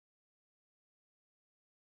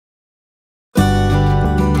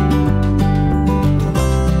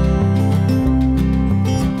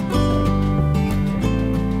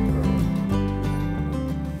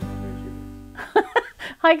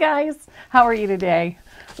Hi guys, how are you today?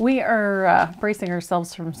 We are bracing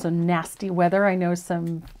ourselves from some nasty weather. I know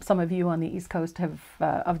some of you on the East Coast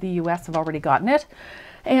of the U.S. have already gotten it,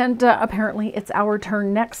 and apparently it's our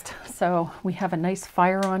turn next. So we have a nice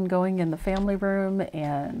fire on going in the family room,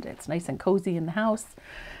 and it's nice and cozy in the house.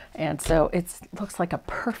 And so it looks like a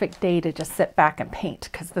perfect day to just sit back and paint,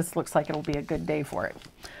 because this looks like it'll be a good day for it.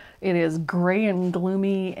 It is gray and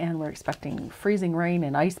gloomy, and we're expecting freezing rain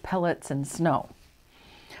and ice pellets and snow.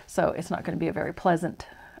 So it's not going to be a very pleasant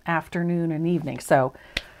afternoon and evening. So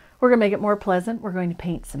we're going to make it more pleasant. We're going to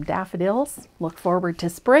paint some daffodils. Look forward to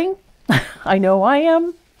spring. I know I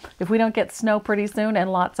am. If we don't get snow pretty soon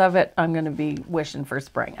and lots of it, I'm going to be wishing for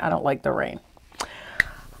spring. I don't like the rain.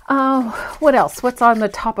 What else? What's on the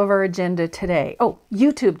top of our agenda today? Oh,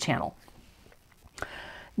 YouTube channel.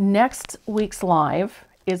 Next week's live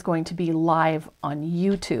is going to be live on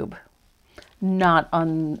YouTube, not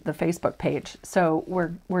on the Facebook page. So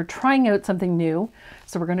we're trying out something new.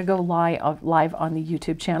 So we're going to go live on the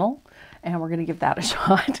YouTube channel, and we're going to give that a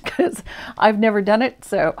shot because I've never done it.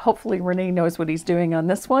 So hopefully Renee knows what he's doing on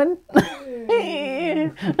this one.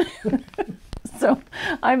 So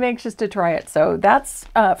I'm anxious to try it. So that's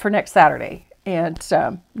for next Saturday, and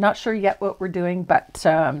not sure yet what we're doing, but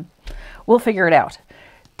we'll figure it out.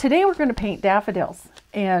 Today we're going to paint daffodils,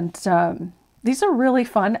 and these are really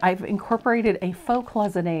fun. I've incorporated a faux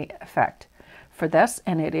cloisonné effect for this,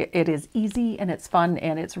 and it is easy and it's fun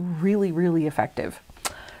and it's really, really effective.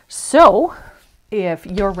 So if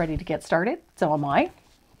you're ready to get started, so am I.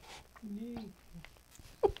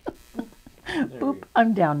 Oop,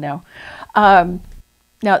 I'm down now.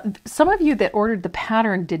 Now, some of you that ordered the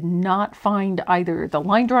pattern did not find either the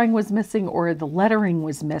line drawing was missing or the lettering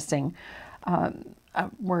was missing.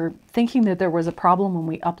 We're thinking that there was a problem when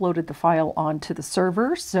we uploaded the file onto the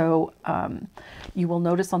server. So you will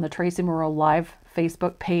notice on the Tracy Moreau Live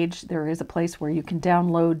Facebook page, there is a place where you can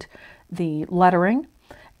download the lettering.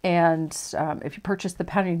 And if you purchase the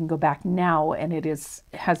pattern, you can go back now, and it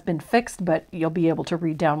has been fixed, but you'll be able to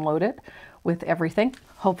re-download it with everything,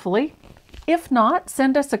 hopefully. If not,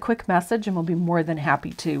 send us a quick message and we'll be more than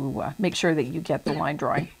happy to make sure that you get the line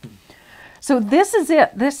drawing. So this is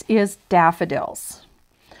it. This is daffodils.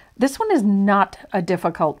 This one is not a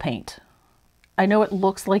difficult paint. I know it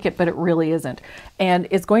looks like it, but it really isn't. And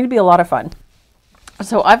it's going to be a lot of fun.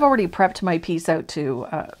 So I've already prepped my piece out to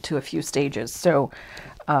a few stages. So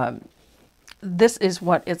this is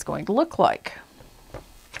what it's going to look like.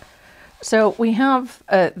 So we have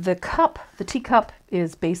the cup. The teacup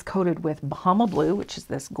is base coated with Bahama Blue, which is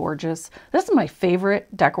this gorgeous. This is my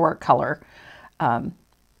favorite decor color.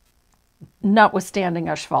 Notwithstanding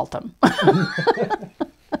asphaltum.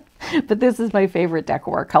 But this is my favorite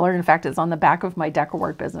decor color. In fact, it's on the back of my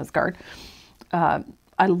decor business card. I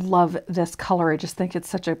love this color. I just think it's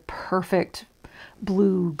such a perfect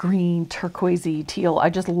blue, green, turquoisey, teal.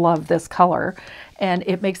 I just love this color. And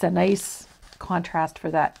it makes a nice contrast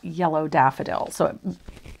for that yellow daffodil. So it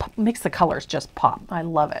makes the colors just pop. I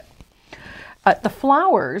love it. The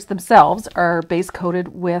flowers themselves are base coated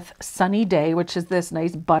with Sunny Day, which is this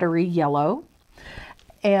nice buttery yellow.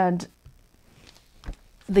 And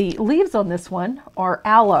the leaves on this one are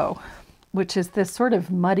aloe, which is this sort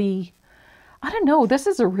of muddy, I don't know, this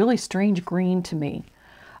is a really strange green to me.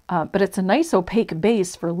 But it's a nice opaque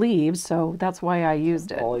base for leaves, so that's why I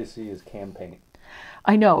used it. All I see is cam paint.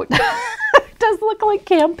 I know. It does look like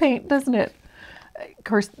cam paint, doesn't it? Of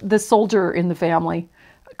course, the soldier in the family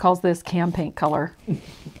calls this cam paint color.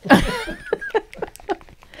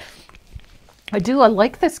 I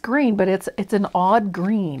like this green, but it's an odd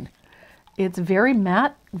green. It's very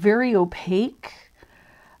matte, very opaque,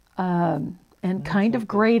 and kind of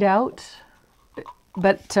grayed out,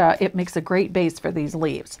 but it makes a great base for these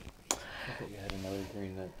leaves. I thought you had another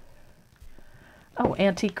green that... Oh,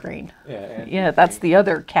 antique green. Yeah, antique yeah, that's green. the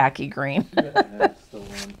other khaki green. Yeah, that's the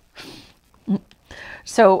one.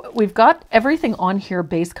 So we've got everything on here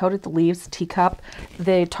base coated, the leaves, teacup.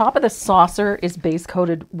 The top of the saucer is base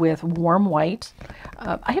coated with warm white.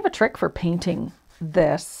 I have a trick for painting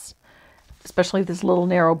this, especially this little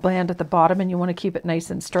narrow band at the bottom, and you want to keep it nice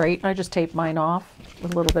and straight. I just tape mine off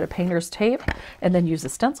with a little bit of painter's tape and then use a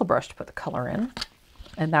stencil brush to put the color in.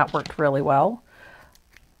 And that worked really well.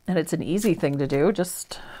 And it's an easy thing to do,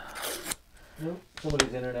 just... Nope,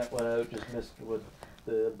 somebody's internet went out, just missed what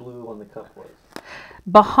the blue on the cup was.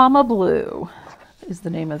 Bahama Blue is the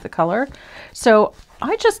name of the color. So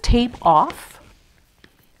I just tape off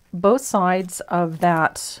both sides of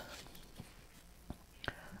that.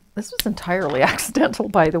 This was entirely accidental,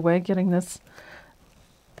 by the way, getting this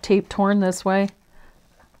tape torn this way.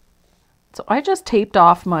 So I just taped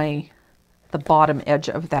off my the bottom edge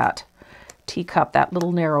of that teacup, that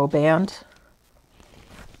little narrow band.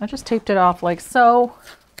 I just taped it off like so.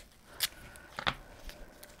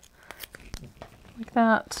 Like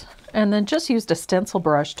that. And then just used a stencil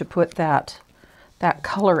brush to put that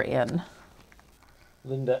color in.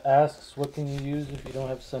 Linda asks, what can you use if you don't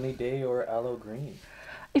have Sunny Day or Aloe Green?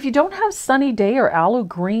 If you don't have Sunny Day or Aloe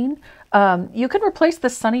Green, you can replace the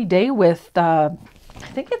Sunny Day with, I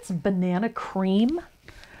think it's banana cream.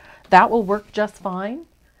 That will work just fine.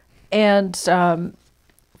 And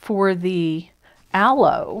for the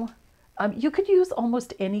aloe, you could use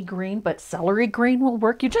almost any green, but celery green will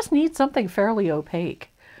work. You just need something fairly opaque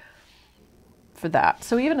for that.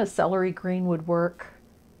 So even a celery green would work.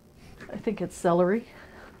 I think it's celery.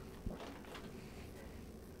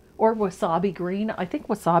 Or wasabi green. I think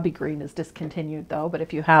wasabi green is discontinued though, but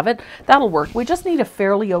if you have it, that'll work. We just need a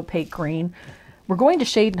fairly opaque green. We're going to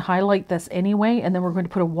shade and highlight this anyway, and then we're going to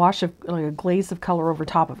put a wash of, like a glaze of color over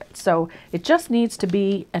top of it. So it just needs to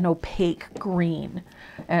be an opaque green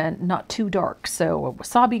and not too dark. So a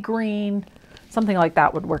wasabi green, something like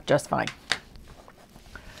that would work just fine.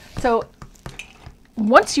 So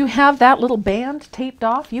once you have that little band taped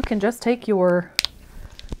off, you can just take your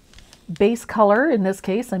base color. In this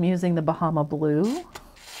case, I'm using the Bahama Blue.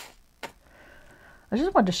 I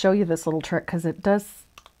just wanted to show you this little trick because it does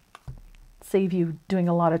save you doing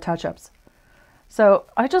a lot of touch-ups. So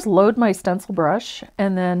I just load my stencil brush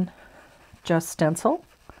and then just stencil.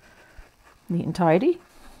 Neat and tidy.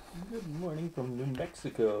 Good morning from New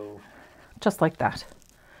Mexico. Just like that.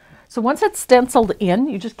 So once it's stenciled in,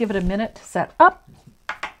 you just give it a minute to set up.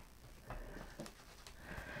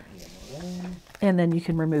 And then you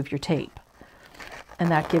can remove your tape.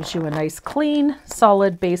 And that gives you a nice clean,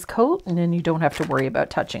 solid base coat, and then you don't have to worry about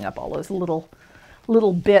touching up all those little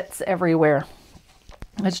bits everywhere.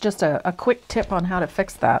 It's just a quick tip on how to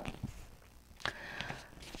fix that.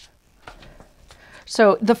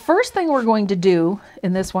 So the first thing we're going to do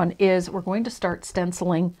in this one is we're going to start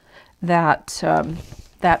stenciling that,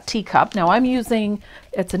 that teacup. Now I'm using,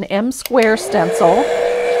 it's an M square stencil.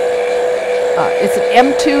 It's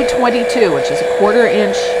an M222, which is a 1/4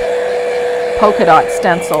 inch polka dot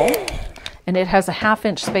stencil, and it has a 1/2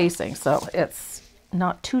 inch spacing, so it's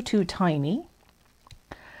not too tiny.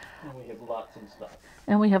 And we have lots in stock.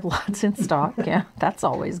 And we have lots in stock. Yeah, that's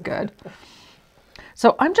always good.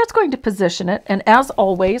 So I'm just going to position it, and as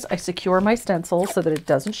always, I secure my stencil so that it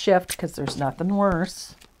doesn't shift, because there's nothing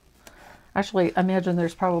worse. Actually, I imagine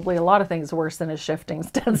there's probably a lot of things worse than a shifting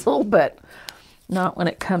stencil, but not when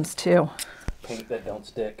it comes to paint that don't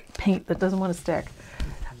stick. Paint that doesn't want to stick.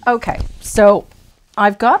 Okay, so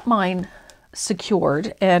I've got mine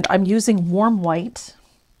secured, and I'm using warm white.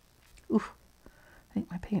 Oof, I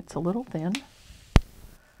think my paint's a little thin.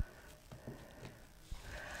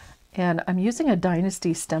 And I'm using a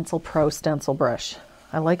Dynasty Stencil Pro stencil brush.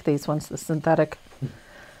 I like these ones, the synthetic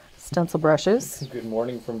stencil brushes. Good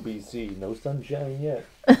morning from BC. No sunshine yet.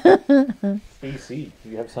 BC, do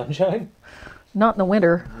you have sunshine? Not in the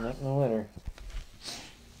winter. Not in the winter.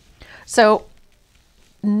 So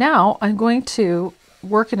now I'm going to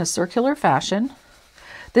work in a circular fashion.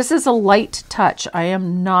 This is a light touch. I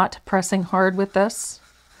am not pressing hard with this.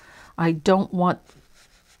 I don't want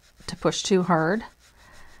to push too hard.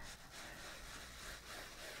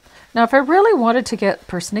 Now, if I really wanted to get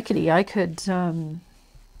persnickety, I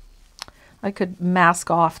could mask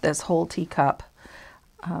off this whole teacup,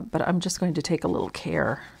 but I'm just going to take a little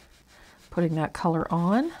care putting that color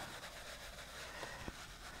on.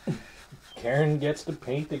 Karen gets to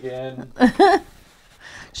paint again.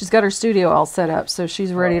 She's got her studio all set up, so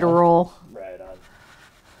she's ready to roll. Right on.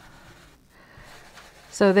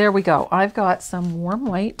 So there we go. I've got some warm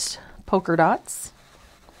white polka dots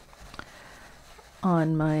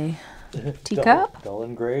on my teacup. Dull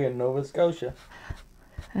and gray in Nova Scotia.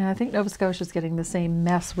 And I think Nova Scotia's getting the same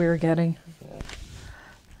mess we're getting.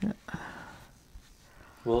 Yeah.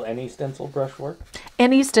 Will any stencil brush work?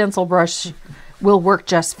 Any stencil brush will work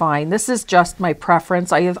just fine. This is just my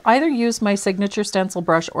preference. I have either used my signature stencil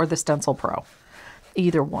brush or the Stencil Pro.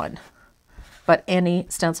 Either one. But any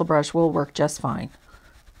stencil brush will work just fine.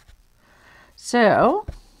 So,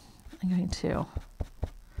 I'm going to...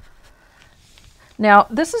 Now,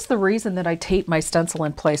 this is the reason that I tape my stencil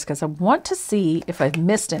in place, because I want to see if I've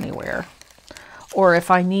missed anywhere or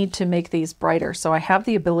if I need to make these brighter. So I have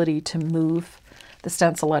the ability to move the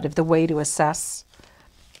stencil out of the way to assess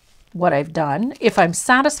what I've done. If I'm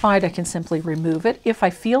satisfied, I can simply remove it. If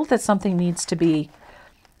I feel that something needs to be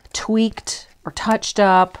tweaked or touched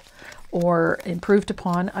up or improved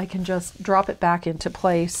upon, I can just drop it back into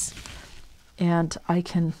place and I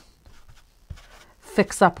can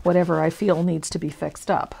fix up whatever I feel needs to be fixed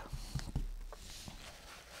up.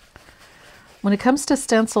 When it comes to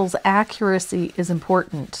stencils, accuracy is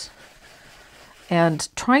important. And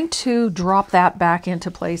trying to drop that back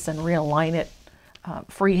into place and realign it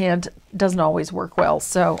freehand doesn't always work well.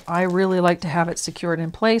 So I really like to have it secured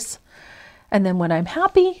in place. And then when I'm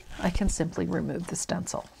happy, I can simply remove the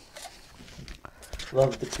stencil.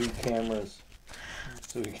 Love the 2 cameras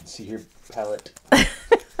so you can see your palette.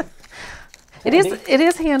 It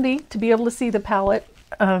is handy to be able to see the palette.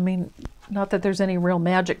 I mean, not that there's any real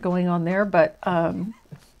magic going on there, but some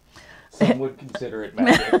would consider it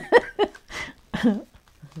magic.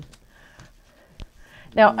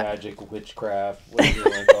 Now, magic, witchcraft, whatever you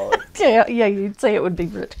want to call it. Yeah, you'd say it would be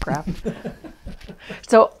witchcraft.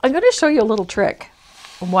 So I'm going to show you a little trick,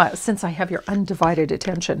 since I have your undivided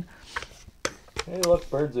attention. Hey, look,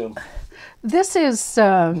 bird zoom. This is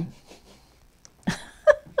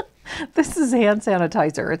this is hand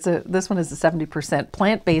sanitizer. This one is a 70%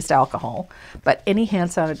 plant-based alcohol, but any hand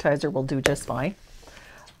sanitizer will do just fine.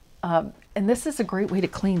 And this is a great way to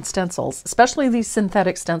clean stencils, especially these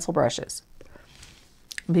synthetic stencil brushes,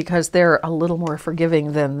 because they're a little more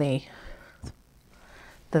forgiving than the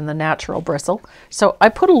natural bristle. So I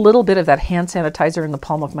put a little bit of that hand sanitizer in the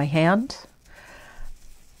palm of my hand,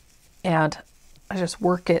 and I just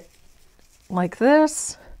work it like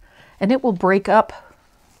this, and it will break up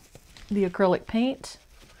the acrylic paint.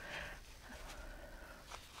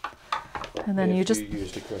 And then you just... You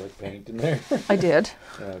used acrylic paint in there? I did.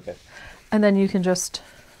 Oh, okay. And then you can just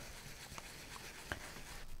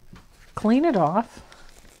clean it off.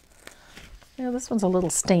 Yeah, this one's a little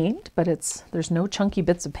stained, but there's no chunky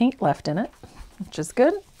bits of paint left in it, which is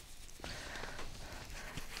good.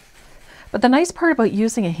 But the nice part about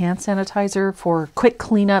using a hand sanitizer for quick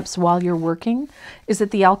cleanups while you're working is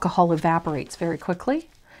that the alcohol evaporates very quickly,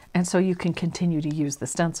 and so you can continue to use the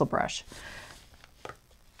stencil brush.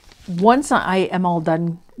 Once I am all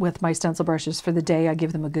done with my stencil brushes for the day, I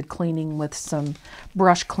give them a good cleaning with some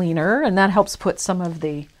brush cleaner, and that helps put some of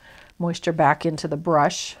the moisture back into the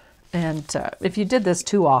brush. And if you did this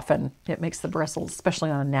too often, it makes the bristles, especially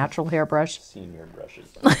on a natural hairbrush. Senior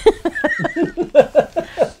brushes.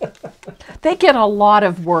 They get a lot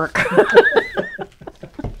of work.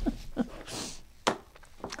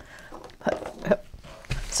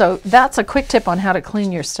 So that's a quick tip on how to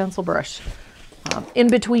clean your stencil brush in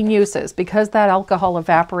between uses. Because that alcohol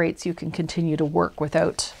evaporates, you can continue to work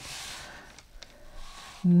without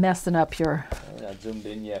messing up your... We're not zoomed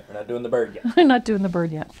in yet. We're not doing the bird yet. We're not doing the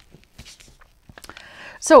bird yet.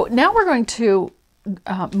 So now we're going to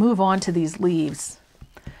move on to these leaves.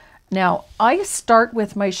 Now I start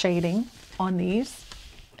with my shading on these,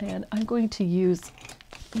 and I'm going to use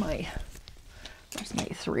my, where's my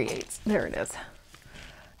 3/8? There it is.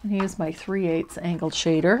 I'm going to use my 3/8 angled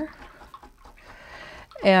shader,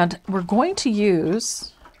 and we're going to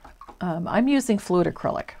use, I'm using fluid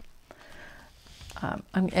acrylic,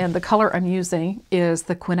 and the color I'm using is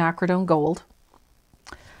the quinacridone gold,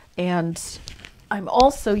 and I'm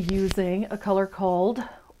also using a color called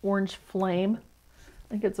Orange Flame. I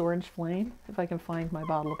think it's Orange Flame, if I can find my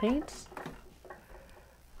bottle of paint.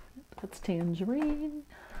 That's Tangerine.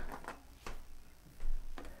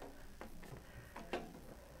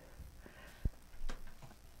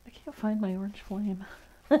 I can't find my Orange Flame.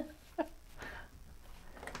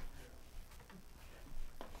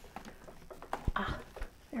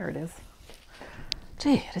 There it is.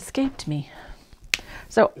 Gee, it escaped me.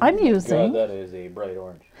 So I'm using... God, that is a bright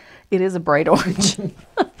orange. It is a bright orange.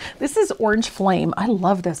 This is Orange Flame. I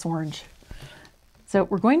love this orange. So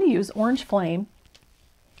we're going to use Orange Flame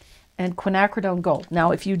and quinacridone gold.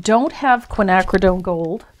 Now, if you don't have quinacridone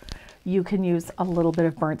gold, you can use a little bit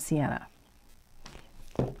of burnt sienna.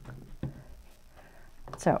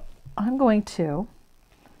 So I'm going to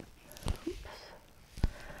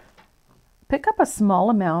pick up a small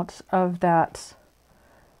amount of that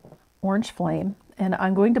Orange Flame, and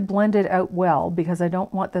I'm going to blend it out well because I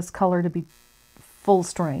don't want this color to be full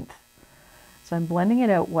strength. So I'm blending it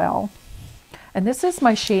out well. And this is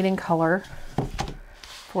my shading color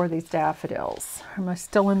for these daffodils. Am I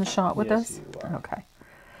still in the shot with Yes, this? you are. Okay.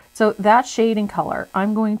 So that shading color,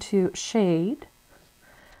 I'm going to shade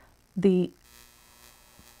the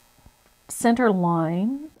center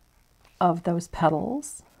line of those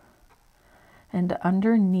petals and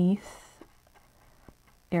underneath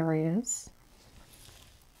areas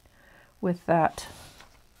with that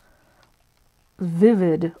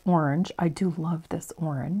vivid orange. I do love this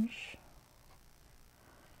orange.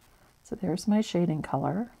 So there's my shading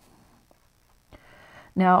color.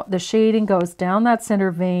 Now the shading goes down that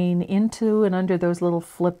center vein into and under those little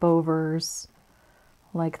flip overs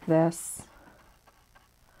like this.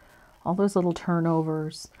 All those little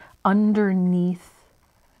turnovers underneath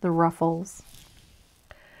the ruffles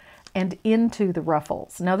and into the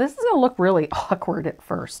ruffles. Now this is going to look really awkward at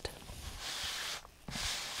first.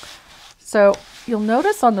 So you'll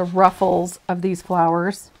notice on the ruffles of these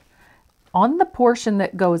flowers, on the portion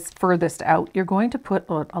that goes furthest out, you're going to put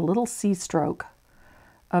a little C stroke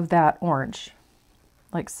of that orange,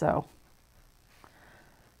 like so.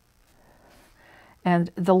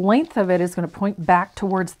 And the length of it is going to point back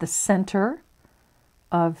towards the center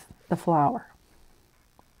of the flower.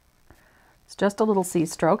 It's just a little C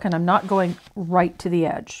stroke, and I'm not going right to the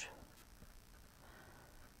edge.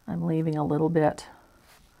 I'm leaving a little bit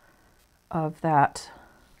of that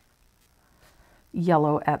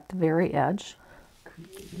yellow at the very edge.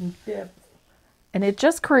 Creating depth. And it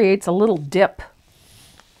just creates a little dip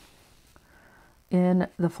in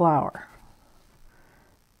the flower.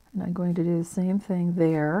 And I'm going to do the same thing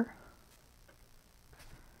there.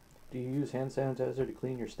 Do you use hand sanitizer to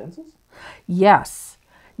clean your stencils? Yes.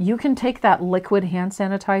 You can take that liquid hand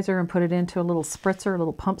sanitizer and put it into a little spritzer, a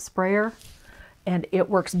little pump sprayer, and it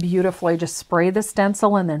works beautifully. Just spray the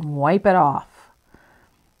stencil and then wipe it off.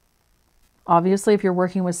 Obviously, if you're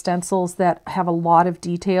working with stencils that have a lot of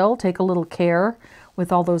detail, take a little care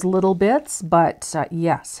with all those little bits, but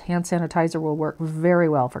yes, hand sanitizer will work very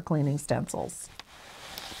well for cleaning stencils.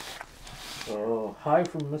 Oh, hi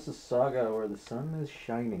from Mississauga, where the sun is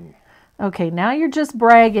shining. Okay, now you're just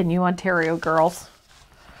bragging, you Ontario girls.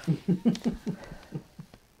 And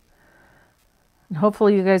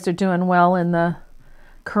hopefully you guys are doing well in the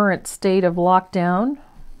current state of lockdown.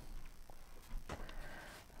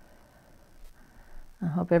 I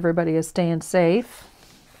hope everybody is staying safe.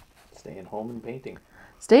 Staying home and painting.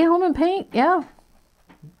 Stay home and paint, yeah.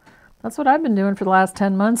 That's what I've been doing for the last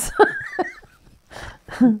 10 months.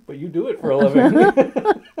 But you do it for a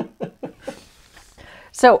living.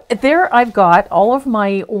 So there I've got all of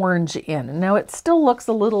my orange in. Now it still looks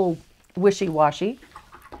a little wishy-washy.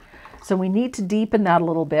 So we need to deepen that a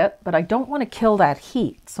little bit, but I don't want to kill that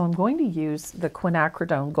heat. So I'm going to use the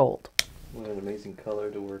quinacridone gold. What an amazing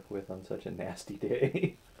color to work with on such a nasty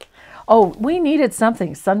day. Oh, we needed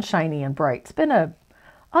something sunshiny and bright. It's been a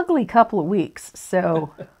ugly couple of weeks,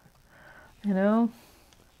 so, you know.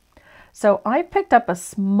 So I picked up a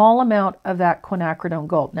small amount of that quinacridone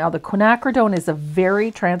gold. Now the quinacridone is a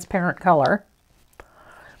very transparent color.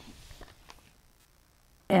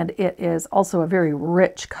 And it is also a very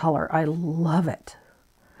rich color. I love it.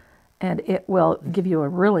 And it will give you a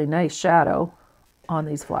really nice shadow on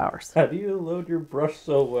these flowers. How do you load your brush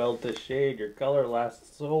so well to shade? Your color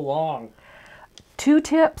lasts so long. 2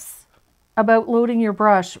 tips about loading your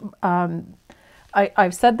brush.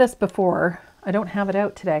 I've said this before. I don't have it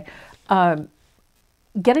out today.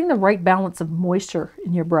 Getting the right balance of moisture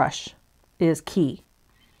in your brush is key.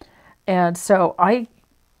 And so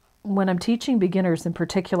when I'm teaching beginners in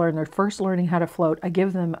particular and they're first learning how to float, I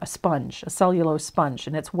give them a sponge, a cellulose sponge,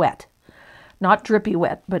 and it's wet. Not drippy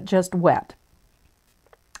wet, but just wet.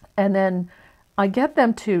 And then I get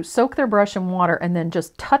them to soak their brush in water and then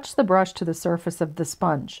just touch the brush to the surface of the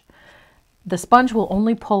sponge. The sponge will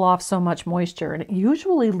only pull off so much moisture, and it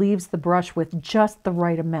usually leaves the brush with just the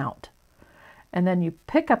right amount. And then you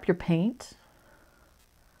pick up your paint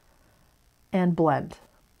and blend.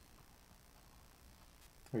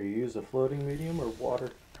 Or you use a floating medium or water?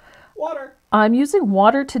 Water! I'm using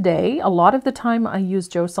water today. A lot of the time I use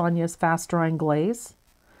Jo Sonja's fast drying glaze.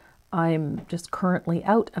 I'm just currently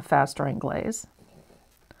out of fast drying glaze.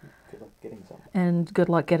 Good luck getting some. And good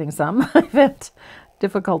luck getting some. I've had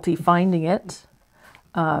difficulty finding it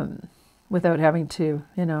without having to,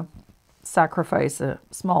 you know, sacrifice a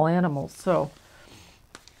small animal, so,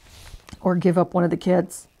 or give up one of the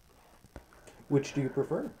kids. Which do you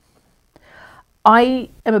prefer? I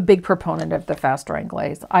am a big proponent of the fast drying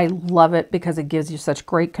glaze. I love it because it gives you such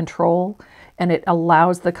great control and it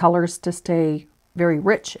allows the colors to stay very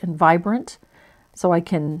rich and vibrant, so I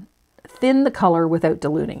can thin the color without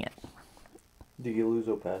diluting it. Do you lose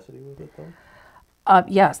opacity with it though?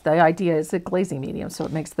 Yes, the idea is a glazing medium, so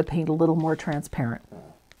it makes the paint a little more transparent,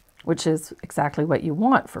 which is exactly what you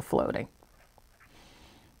want for floating.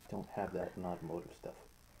 Don't have that in automotive stuff.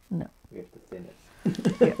 No. We have to thin it.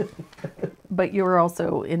 Yeah. But you're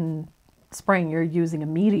also, in spraying, you're using a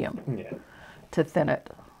medium to thin it.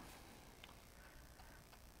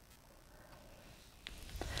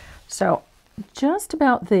 So just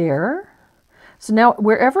about there. So now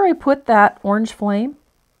wherever I put that orange flame,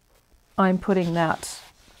 I'm putting that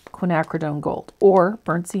quinacridone gold or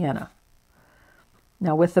burnt sienna.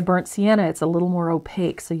 Now with the burnt sienna, it's a little more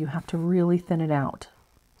opaque, so you have to really thin it out.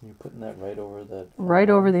 You're putting that right over the... Right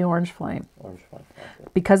over the orange flame. Orange flame. Okay.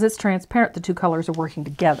 Because it's transparent, the two colors are working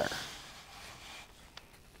together.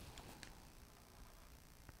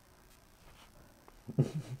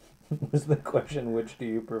 Was the question, which do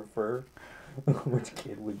you prefer? Which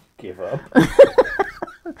kid would you give up?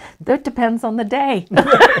 That depends on the day.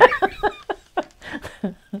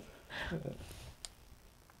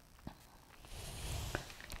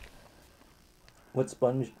 What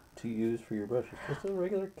sponge to use for your brush? It's just a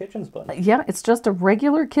regular kitchen sponge. Yeah, it's just a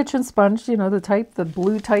regular kitchen sponge, you know, the type, the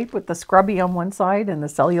blue type with the scrubby on one side and the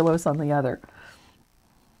cellulose on the other.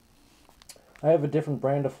 I have a different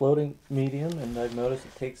brand of floating medium, and I've noticed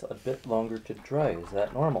it takes a bit longer to dry. Is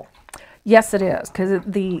that normal? Yes, it is, because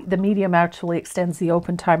the medium actually extends the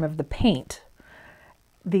open time of the paint.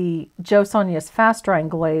 The Jo Sonja's fast drying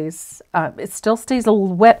glaze, it still stays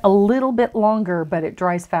wet a little bit longer, but it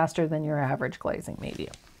dries faster than your average glazing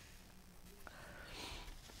medium.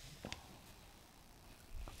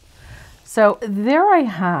 So there I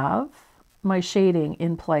have my shading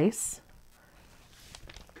in place.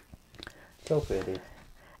 So pretty.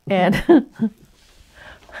 And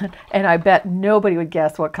and I bet nobody would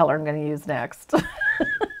guess what color I'm going to use next.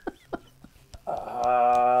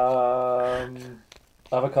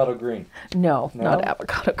 Avocado green. No, not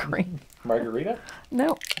avocado green. Margarita?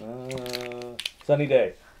 No. Sunny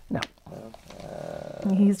day. No.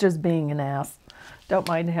 He's just being an ass. Don't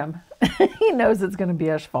mind him. He knows it's going to be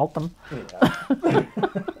asphaltum. Yeah.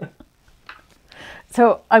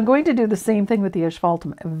 So I'm going to do the same thing with the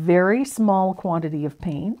asphaltum. A very small quantity of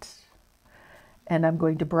paint. And I'm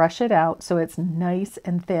going to brush it out so it's nice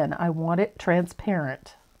and thin. I want it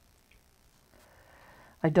transparent.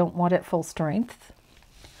 I don't want it full strength,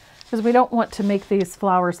 because we don't want to make these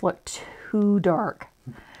flowers look too dark.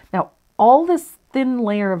 Now, all this thin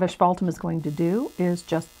layer of asphaltum is going to do is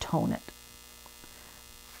just tone it.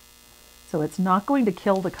 So it's not going to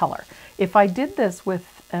kill the color. If I did this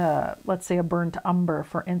with, let's say, a burnt umber,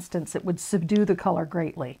 for instance, it would subdue the color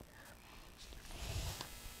greatly.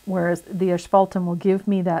 Whereas the asphaltum will give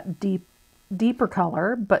me that deeper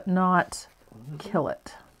color, but not kill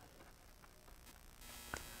it.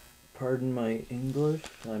 Pardon my English.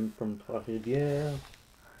 I'm from Trois-Rivières.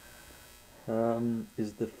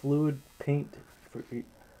 Is the fluid paint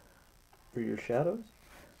for your shadows?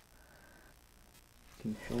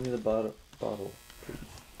 Can you show me the bottle, please?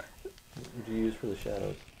 What would you use for the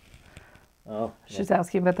shadows? Oh, She's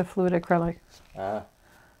asking about the fluid acrylic. Ah.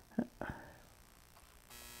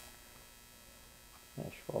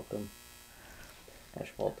 Asphaltum.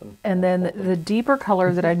 And then the deeper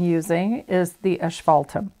color that I'm using is the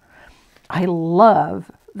asphaltum. I love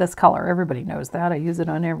this color. Everybody knows that. I use it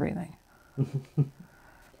on everything.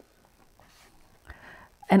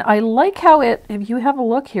 And I like how it, if you have a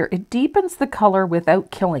look here, it deepens the color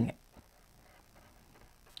without killing it.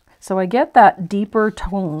 So I get that deeper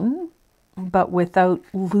tone, but without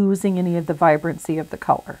losing any of the vibrancy of the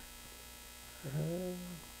color.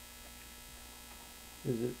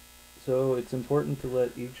 Is it so? It's important to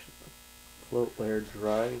let each float layer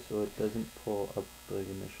dry so it doesn't pull up the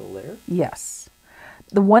initial layer? Yes.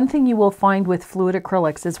 The one thing you will find with fluid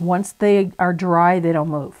acrylics is once they are dry, they don't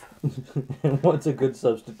move. And what's a good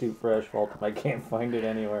substitute for asphaltum? I can't find it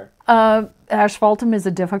anywhere. Asphaltum is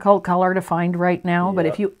a difficult color to find right now, but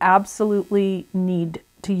Yep. if you absolutely need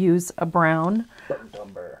to use a brown,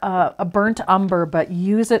 a burnt umber, but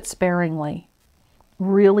use it sparingly.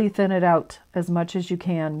 Really thin it out as much as you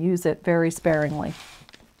can. Use it very sparingly.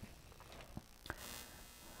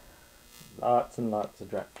 Lots and lots of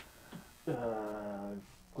dry.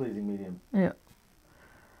 Glazing medium. Yeah.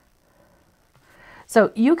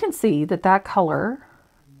 So you can see that that color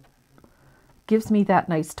gives me that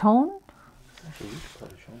nice tone. Actually, you should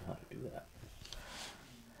probably show me how to do that.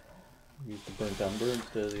 Use the burnt umber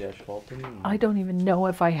instead of the asphaltum. I don't even know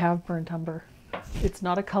if I have burnt umber. It's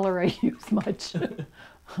not a color I use much. It's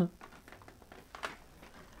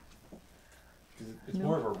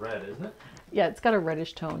more of a red, isn't it? Yeah, it's got a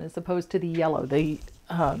reddish tone as opposed to the yellow. I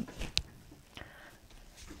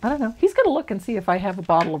don't know. He's going to look and see if I have a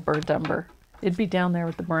bottle of burnt umber. It'd be down there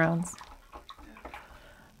with the browns.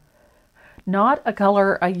 Not a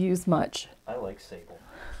color I use much. I like sable.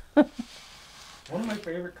 One of my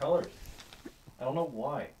favorite colors. I don't know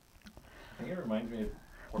why. I think it reminds me of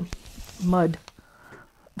horses. Mud.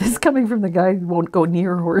 This is coming from the guy who won't go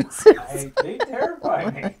near horses. They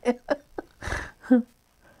terrify me.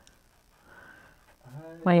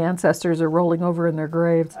 My ancestors are rolling over in their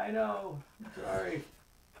graves. I know. Sorry.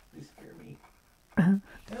 They scare me. Hey,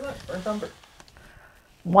 look, burnt umber.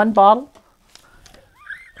 One bottle?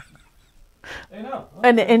 I know.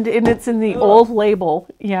 And it's in the old label.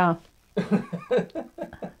 Yeah.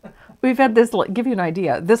 We've had this, give you an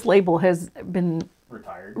idea, this label has been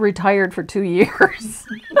retired for 2 years.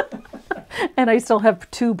 And I still have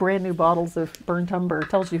 2 brand new bottles of burnt umber.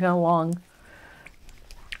 Tells you how long.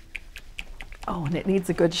 Oh, and it needs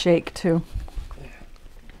a good shake too.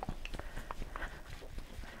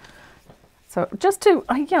 So just to,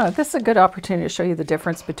 yeah, this is a good opportunity to show you the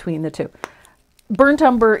difference between the two. Burnt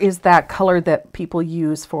umber is that color that people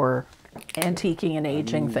use for antiquing and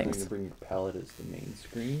aging things. I'm going to bring your palette as the main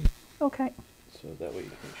screen. Okay. So that way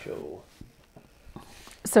you can show.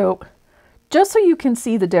 So just so you can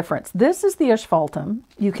see the difference, this is the asphaltum.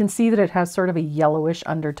 You can see that it has sort of a yellowish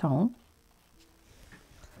undertone.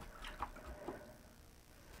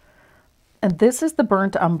 And this is the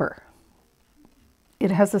burnt umber. It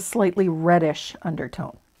has a slightly reddish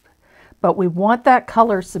undertone, but we want that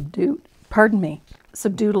color subdued,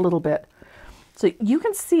 subdued a little bit. So you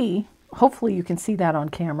can see, hopefully you can see that on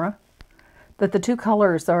camera, that the two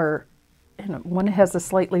colors are, one has a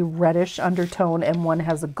slightly reddish undertone and one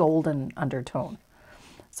has a golden undertone.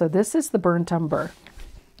 So this is the burnt umber.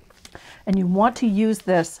 And you want to use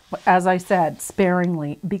this, as I said,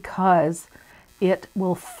 sparingly, because it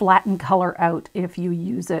will flatten color out if you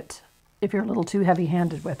use it, if you're a little too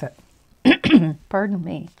heavy-handed with it. Pardon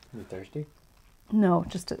me. You thirsty? No,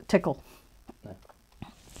 just a tickle. No.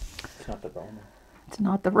 It's not the Rona. It's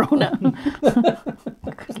not the Rona.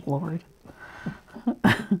 Good Lord.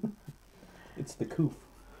 It's the coof.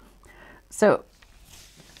 So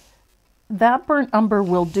that burnt umber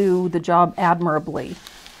will do the job admirably,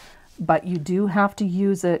 but you do have to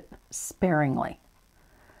use it sparingly.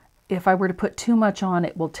 If I were to put too much on,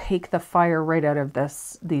 it will take the fire right out of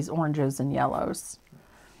these oranges and yellows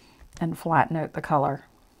and flatten out the color.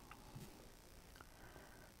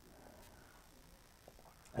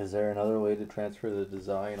 Is there another way to transfer the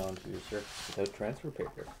design onto your surface without transfer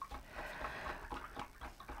paper?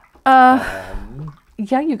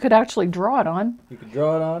 Yeah, you could actually draw it on. You could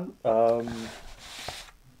draw it on.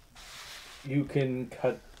 You can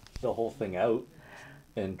cut the whole thing out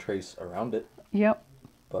and trace around it. Yep.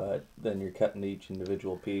 But then you're cutting each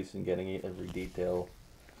individual piece and getting every detail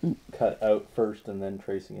cut out first and then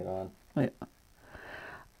tracing it on. Yeah.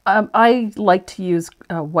 I like to use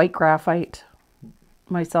white graphite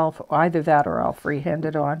myself. Either that or I'll freehand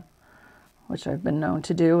it on, which I've been known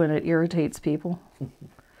to do, and it irritates people.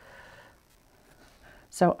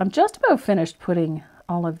 So I'm just about finished putting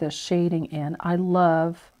all of this shading in. I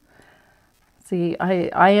love, see,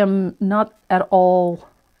 I am not at all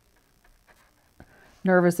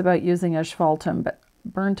nervous about using asphaltum, but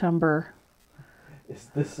burnt umber. Is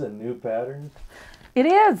this a new pattern? It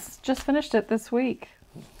is. Just finished it this week.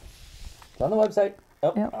 It's on the website.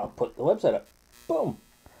 Oh, yep. I'll put the website up. Boom.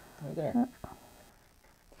 Right there. Yep.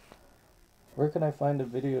 Where can I find a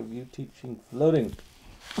video of you teaching floating?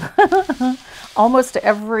 Almost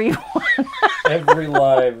every one. Every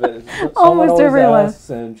live. Almost every live.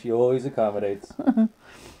 And she always accommodates.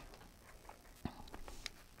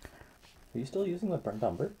 Are you still using the burnt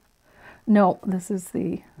umber? No, this is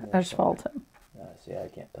the asphaltum. See, I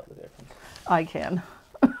can't tell the difference. I can.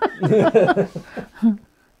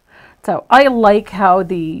 So I like how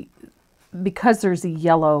because there's a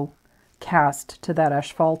yellow cast to that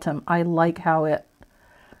asphaltum, I like how it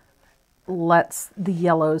lets the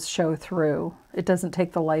yellows show through. It doesn't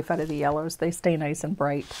take the life out of the yellows. They stay nice and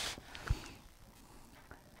bright.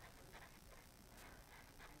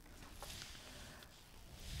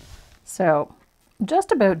 So,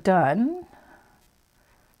 just about done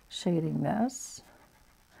shading this.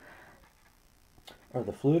 Are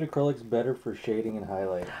the fluid acrylics better for shading and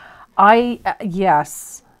highlighting?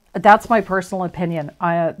 Yes, that's my personal opinion.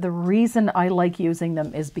 The reason I like using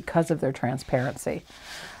them is because of their transparency.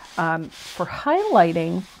 For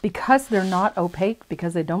highlighting, because they're not opaque,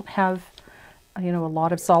 because they don't have, a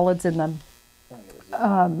lot of solids in them,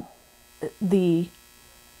 the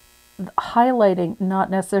highlighting, not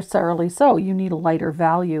necessarily so. You need a lighter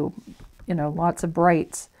value, lots of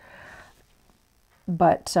brights.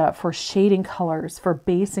 But for shading colors, for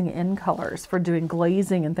basing in colors, for doing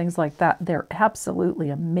glazing and things like that, they're absolutely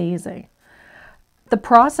amazing. The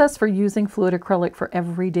process for using fluid acrylic for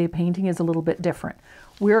everyday painting is a little bit different.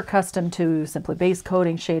 We're accustomed to simply base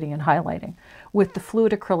coating, shading, and highlighting. With the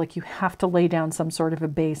fluid acrylic, you have to lay down some sort of a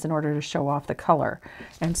base in order to show off the color.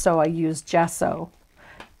 And so I use gesso.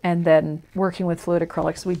 And then working with fluid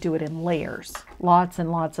acrylics, we do it in layers, lots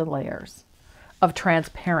and lots of layers of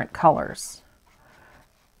transparent colors.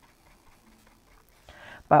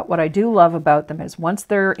 But what I do love about them is once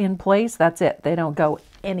they're in place, that's it. They don't go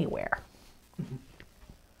anywhere.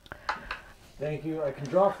 Thank you. I can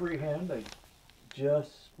draw freehand. I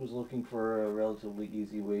just was looking for a relatively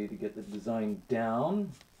easy way to get the design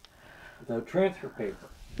down without transfer paper.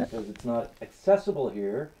 Because it's not accessible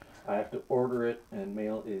here. I have to order it, and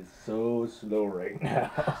mail is so slow right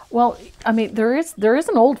now. Well, I mean, there is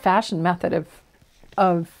an old-fashioned method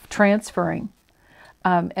of transferring,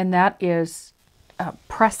 and that is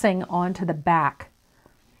pressing onto the back.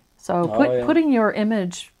 So putting your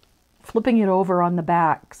image, flipping it over on the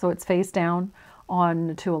back so it's face down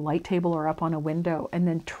onto a light table or up on a window, and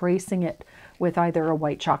then tracing it with either a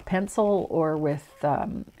white chalk pencil or with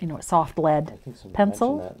you know, a soft lead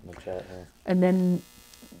pencil, that in the chat here. and then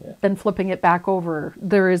flipping it back over.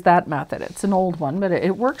 There is that method. It's an old one, but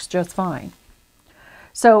it works just fine.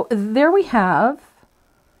 So there we have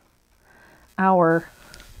our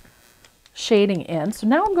shading in. So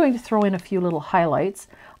now I'm going to throw in a few little highlights.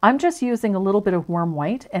 I'm just using a little bit of warm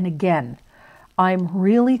white, and again, I'm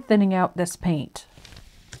really thinning out this paint.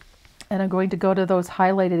 And I'm going to go to those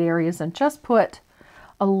highlighted areas and just put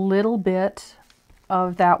a little bit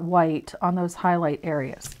of that white on those highlight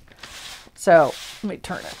areas. So let me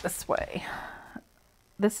turn it this way.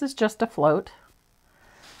 This is just a float.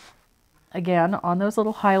 Again, on those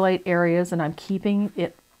little highlight areas, and I'm keeping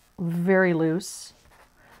it very loose.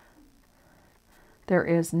 There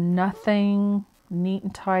is nothing neat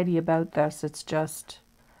and tidy about this. It's just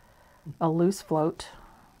a loose float.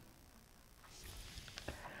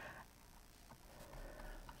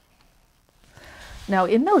 Now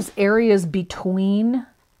in those areas between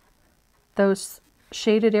those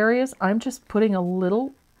shaded areas, I'm just putting a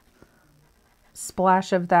little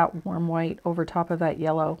splash of that warm white over top of that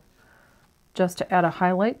yellow, just to add a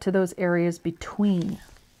highlight to those areas between.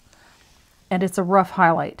 And it's a rough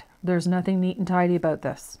highlight. There's nothing neat and tidy about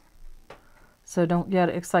this. So don't get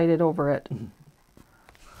excited over it.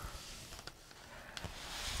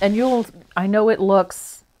 And I know it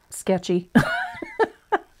looks sketchy.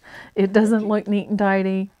 It doesn't look neat and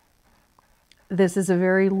tidy. This is a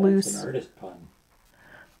very loose... That's an artist pun.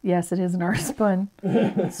 Yes, it is an artist pun.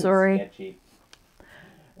 Sorry. Sketchy.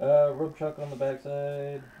 Rub chalk on the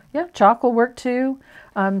backside. Yeah, chalk will work too.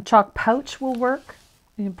 Chalk pouch will work.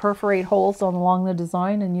 You can perforate holes along the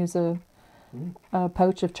design and use a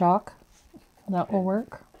pouch of chalk. That will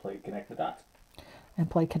work. Play connect the dots. And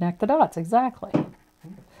play connect the dots, exactly.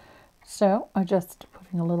 So I'm just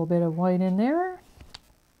putting a little bit of white in there.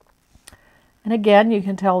 And again, you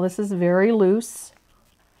can tell this is very loose.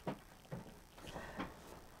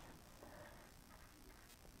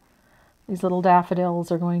 These little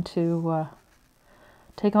daffodils are going to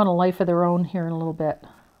take on a life of their own here in a little bit.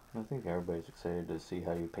 I think everybody's excited to see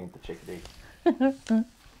how you paint the chickadee.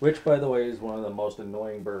 Which, by the way, is one of the most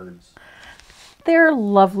annoying birds. They're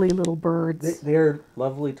lovely little birds. They're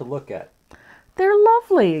lovely to look at. They're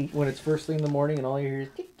lovely. When it's first thing in the morning and all you hear is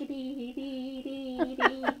chickadee.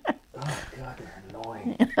 Oh, God, they're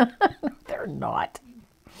annoying. They're not.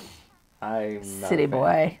 I'm not City a fan.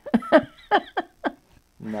 boy.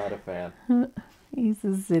 Not a fan. He's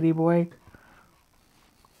a city boy.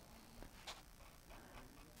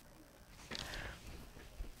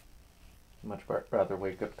 Much rather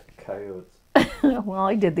wake up to coyotes. Well,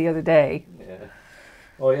 I did the other day. Yeah.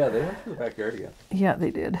 Oh, yeah, they went to the backyard again. Yeah, they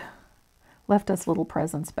did. Left us little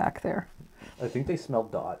presents back there. I think they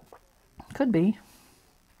smelled Dot. Could be.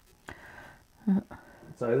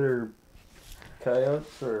 It's either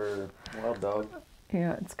coyotes or wild dog.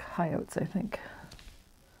 Yeah, it's coyotes, I think.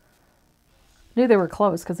 Knew they were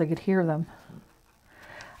close because I could hear them.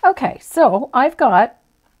 Okay, so I've got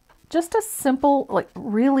just a simple, like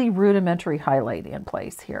really rudimentary highlight in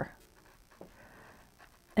place here.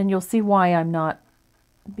 And you'll see why I'm not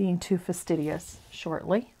being too fastidious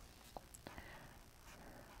shortly.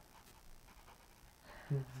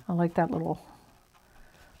 I like that little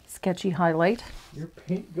sketchy highlight. Your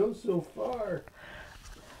paint goes so far.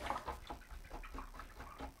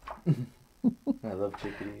 I love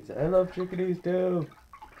chickadees. I love chickadees too.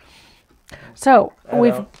 So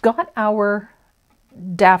we've got our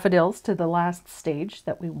daffodils to the last stage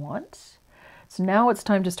that we want. So now it's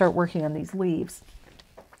time to start working on these leaves.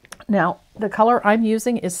 Now the color I'm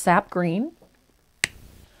using is sap green.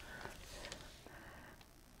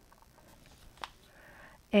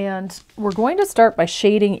 And we're going to start by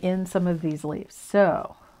shading in some of these leaves.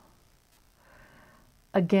 So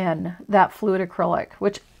again, that fluid acrylic,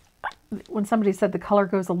 which when somebody said the color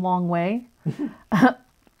goes a long way,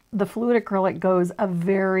 the fluid acrylic goes a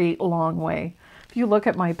very long way. If you look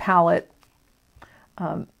at my palette,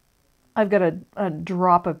 I've got a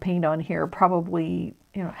drop of paint on here, probably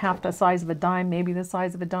half the size of a dime, maybe the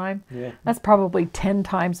size of a dime. Yeah. That's probably 10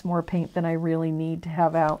 times more paint than I really need to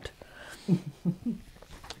have out.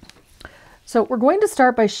 So we're going to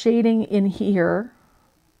start by shading in here.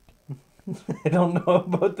 I don't know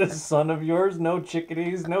about this son of yours. No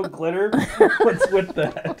chickadees, no glitter. What's with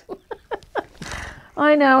that?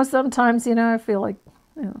 I know, sometimes, I feel like,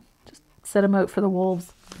 just set them out for the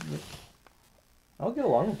wolves. I'll get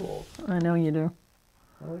along with wolves. I know you do.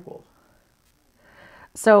 I like wolves.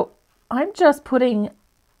 So I'm just putting,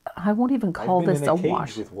 I won't even call this a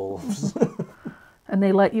wash. With wolves. And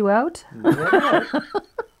they let you out? Yeah.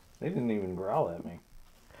 They didn't even growl at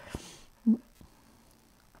me.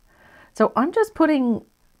 So I'm just putting,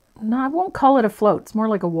 no, I won't call it a float. It's more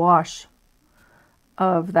like a wash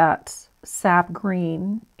of that sap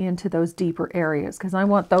green into those deeper areas, because I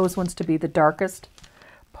want those ones to be the darkest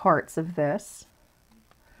parts of this.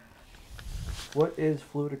 What is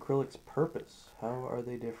fluid acrylic's purpose? How are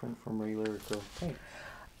they different from regular acrylic paint?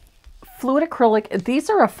 Fluid acrylic, these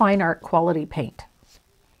are a fine art quality paint.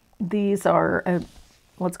 These are,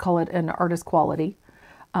 let's call it an artist quality,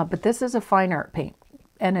 but this is a fine art paint.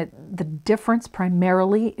 And the difference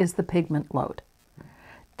primarily is the pigment load.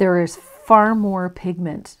 There is far more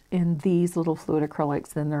pigment in these little fluid acrylics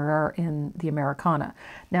than there are in the Americana.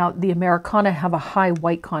 Now, the Americana have a high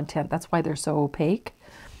white content. That's why they're so opaque.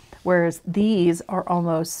 Whereas these are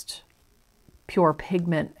almost pure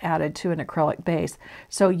pigment added to an acrylic base.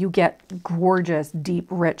 So you get gorgeous, deep,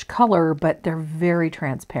 rich color, but they're very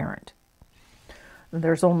transparent.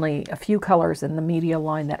 There's only a few colors in the media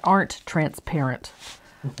line that aren't transparent.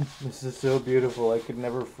 This is so beautiful. I could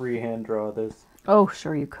never freehand draw this. Oh,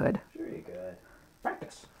 sure you could. Sure you could.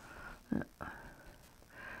 Practice.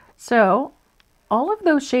 So, all of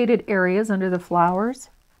those shaded areas under the flowers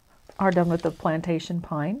are done with the plantation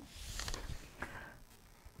pine.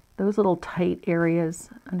 Those little tight areas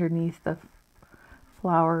underneath the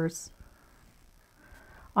flowers.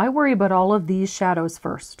 I worry about all of these shadows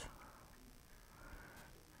first.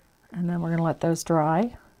 And then we're going to let those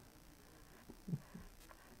dry.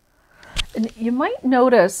 And you might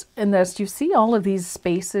notice in this, you see all of these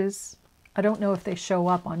spaces. I don't know if they show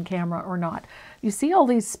up on camera or not. You see all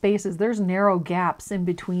these spaces. There's narrow gaps in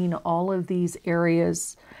between all of these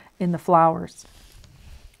areas in the flowers.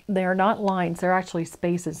 They're not lines, they're actually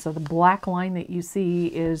spaces. So the black line that you see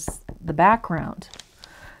is the background.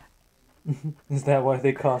 Is that why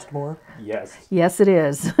they cost more? Yes. Yes, it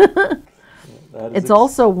is. It's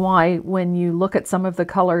also why when you look at some of the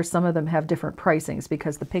colors, some of them have different pricings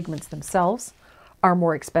because the pigments themselves are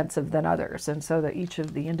more expensive than others. And so that each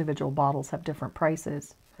of the individual bottles have different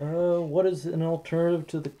prices. What is an alternative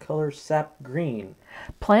to the color sap green?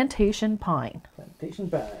 Plantation pine. Plantation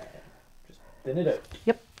pine. Just thin it out.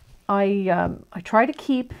 Yep. I try to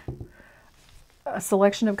keep a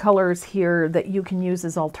selection of colors here that you can use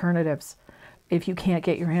as alternatives if you can't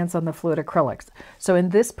get your hands on the fluid acrylics. So in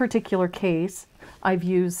this particular case, I've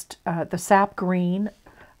used the sap green.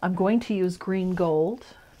 I'm going to use green gold.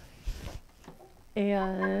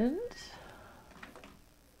 And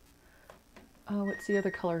what's the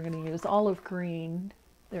other color I'm going to use? Olive green.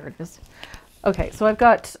 There it is. Okay, so I've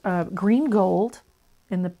got green gold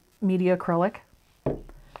in the media acrylic,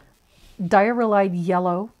 diarylide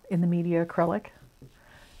yellow in the media acrylic,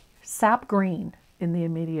 sap green in the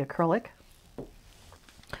media acrylic.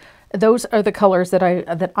 Those are the colors that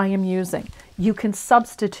I am using. You can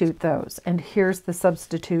substitute those, and here's the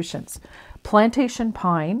substitutions. Plantation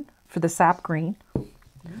pine for the sap green,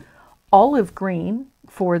 olive green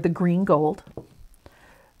for the green gold,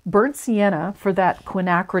 burnt sienna for that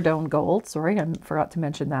quinacridone gold. Sorry, I forgot to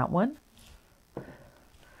mention that one.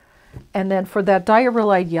 And then for that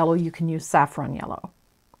diarylide yellow, you can use saffron yellow.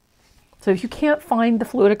 So if you can't find the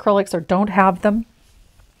fluid acrylics or don't have them,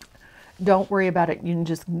 don't worry about it.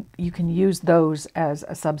 You can use those as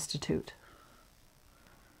a substitute.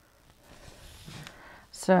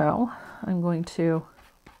 So I'm going to,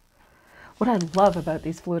 what I love about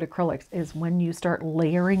these fluid acrylics is when you start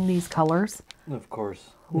layering these colors. Of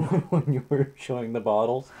course. When you were showing the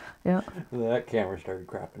bottles. Yeah. That camera started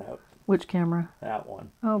crapping out. Which camera? That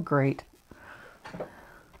one. Oh, great.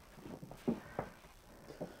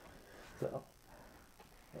 So,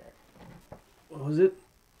 what was it?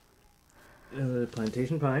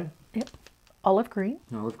 Plantation pine. Yep. Olive green.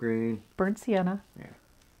 Olive green. Burnt sienna. Yeah.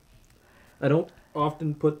 I don't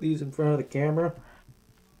often put these in front of the camera.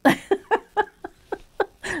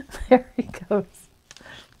 There he goes.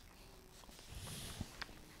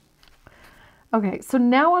 Okay, so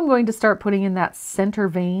now I'm going to start putting in that center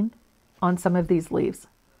vein on some of these leaves.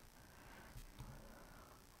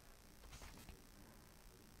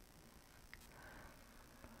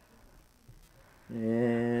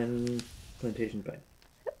 And plantation pine.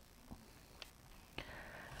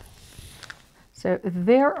 So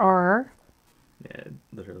there are... Yeah,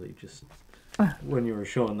 literally just when you were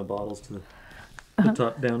showing the bottles to the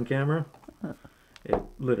top-down camera, it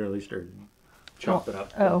literally started chopping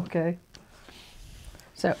up. Oh, okay.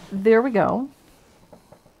 So there we go.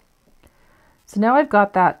 So now I've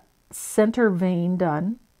got that center vein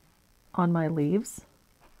done on my leaves.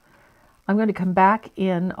 I'm going to come back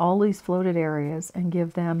in all these floated areas and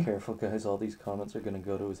give them... Careful, guys. All these comments are going to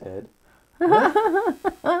go to his head.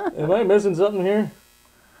 Am I missing something here?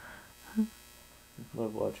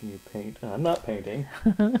 Love watching you paint. I'm not painting.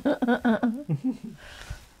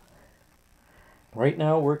 Right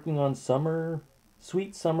now, working on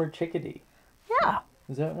Sweet Summer Chickadee. Yeah.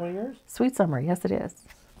 Is that one of yours? Sweet Summer, yes it is.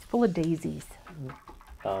 It's full of daisies.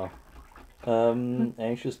 Oh.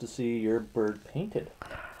 Anxious to see your bird painted.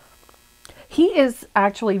 He is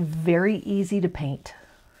actually very easy to paint.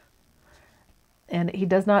 And he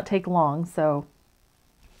does not take long, so...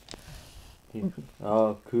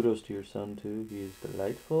 Oh, kudos to your son, too. He is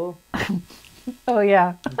delightful. Oh,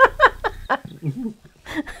 yeah.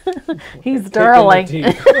 He's darling.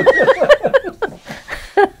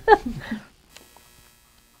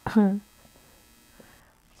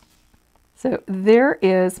 So there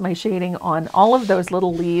is my shading on all of those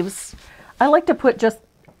little leaves. I like to put just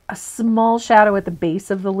a small shadow at the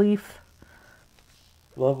base of the leaf.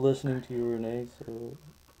 Love listening to you, Renee, so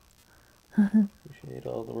appreciate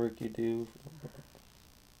all the work you do.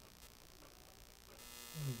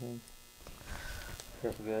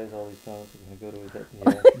 Careful, guys, all these comments are going to go to his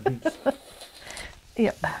head. Yeah.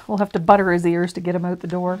 Yep, we'll have to butter his ears to get him out the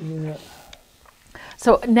door. Yeah.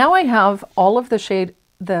 So now I have all of the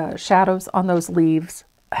shadows on those leaves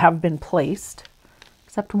have been placed,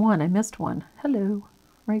 except one. I missed one. Hello,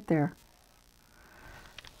 right there.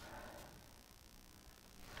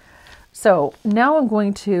 So now I'm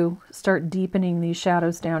going to start deepening these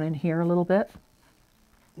shadows down in here a little bit.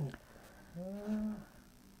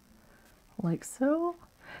 Like so.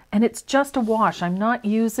 And it's just a wash. I'm not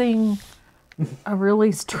using a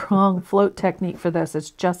really strong float technique for this.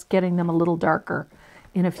 It's just getting them a little darker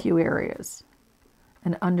in a few areas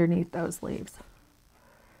and underneath those leaves.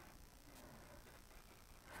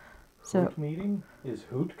 So, Hoot meeting? Is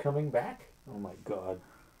Hoot coming back? Oh my god.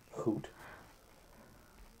 Hoot.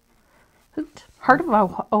 Hoot. Heart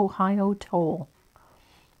of Ohio Toll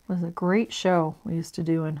was a great show we used to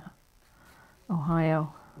do in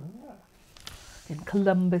Ohio. Yeah. In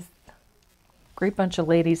Columbus. Great bunch of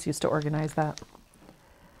ladies used to organize that.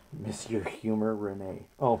 Miss your humor, Renee.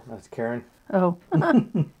 Oh, that's Karen. Oh.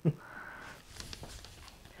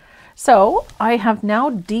 So I have now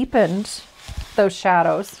deepened those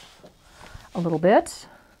shadows a little bit.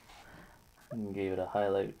 And gave it a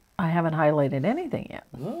highlight. I haven't highlighted anything yet.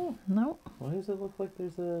 No? No. Why does it look like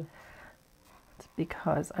there's a... It's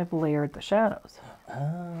because I've layered the shadows.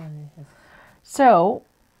 Ah, yes. So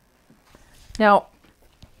now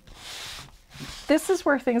this is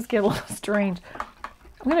where things get a little strange.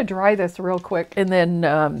 I'm going to dry this real quick and then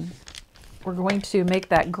we're going to make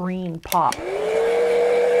that green pop.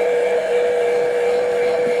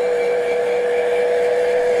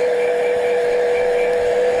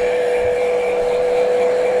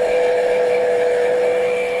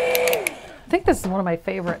 I think this is one of my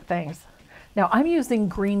favorite things. Now I'm using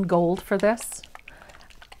green gold for this.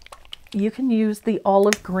 You can use the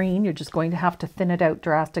olive green. You're just going to have to thin it out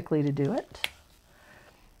drastically to do it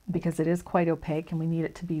because it is quite opaque and we need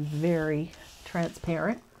it to be very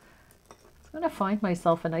transparent. I'm going to find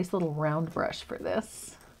myself a nice little round brush for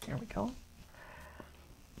this. There we go.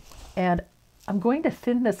 And I'm going to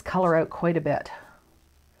thin this color out quite a bit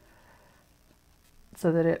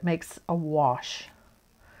so that it makes a wash.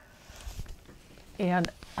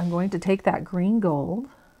 And I'm going to take that green gold,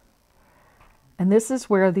 and this is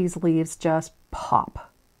where these leaves just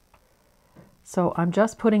pop. So I'm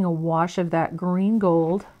just putting a wash of that green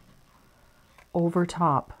gold over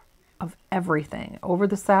top of everything, over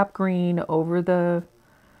the sap green, over the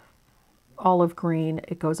olive green.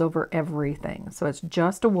 It goes over everything. So it's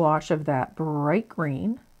just a wash of that bright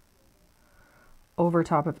green over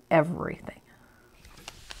top of everything.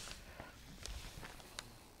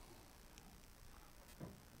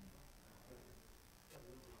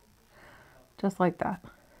 Just like that.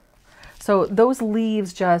 So those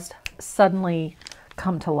leaves just suddenly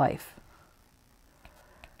come to life.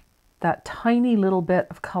 That tiny little bit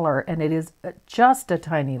of color, and it is just a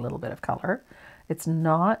tiny little bit of color. It's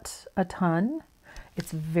not a ton.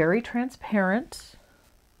 It's very transparent.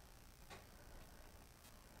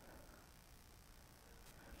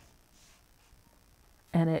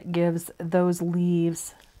 And it gives those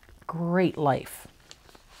leaves great life.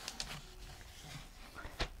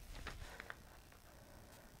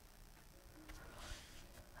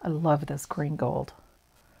 I love this green gold.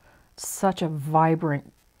 Such a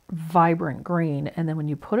vibrant, vibrant green. And then when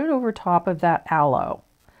you put it over top of that aloe,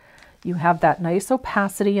 you have that nice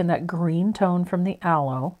opacity and that green tone from the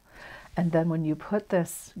aloe. And then when you put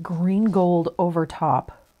this green gold over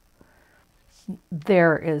top,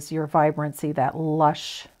 there is your vibrancy, that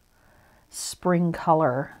lush spring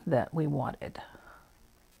color that we wanted.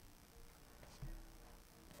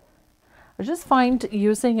 I just find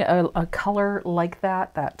using a color like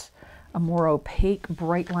that, a more opaque,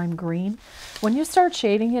 bright lime green, when you start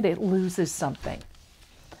shading it, it loses something.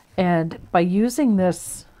 And by using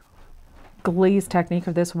this glaze technique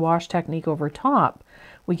or this wash technique over top,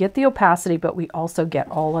 we get the opacity, but we also get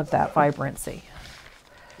all of that vibrancy.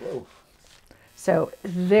 Whoa. So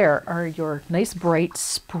there are your nice bright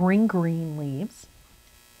spring green leaves.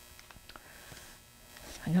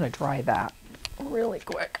 I'm going to dry that really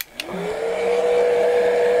quick.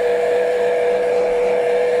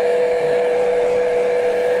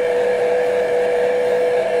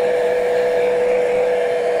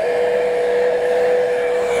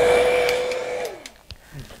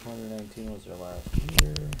 Was their last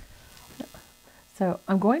year. So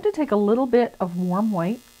I'm going to take a little bit of warm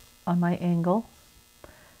white on my angle,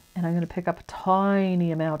 and I'm going to pick up a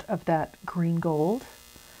tiny amount of that green gold,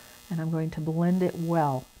 and I'm going to blend it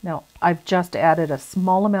well. Now I've just added a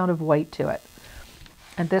small amount of white to it,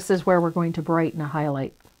 and this is where we're going to brighten a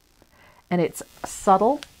highlight. And it's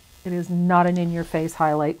subtle. It is not an in-your-face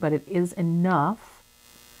highlight, but it is enough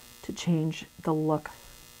to change the look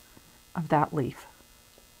of that leaf.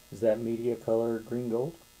 Is that media color green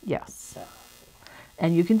gold? Yes.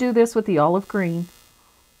 And you can do this with the olive green.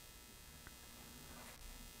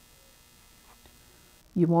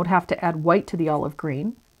 You won't have to add white to the olive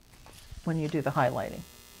green when you do the highlighting.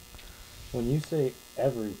 When you say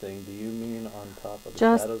everything, do you mean on top of the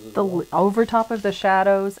Just shadows as well? over top of the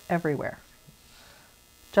shadows, everywhere.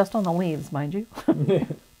 Just on the leaves, mind you.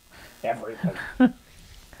 Everything.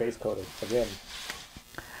 Base coating, again.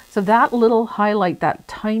 So that little highlight, that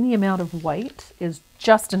tiny amount of white, is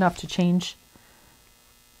just enough to change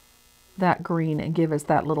that green and give us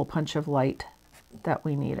that little punch of light that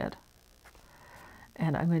we needed.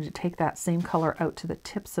 And I'm going to take that same color out to the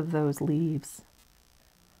tips of those leaves.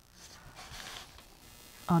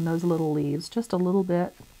 On those little leaves, just a little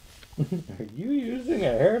bit. Are you using a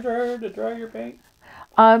hairdryer to dry your paint?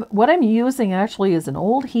 What I'm using actually is an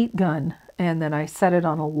old heat gun, and then I set it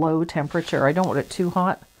on a low temperature. I don't want it too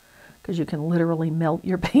hot, because you can literally melt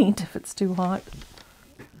your paint if it's too hot.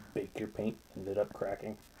 Bake your paint, ended up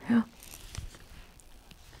cracking. Yeah.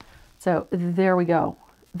 So there we go.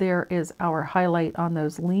 There is our highlight on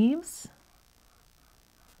those leaves.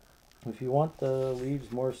 If you want the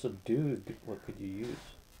leaves more subdued, what could you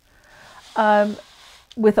use?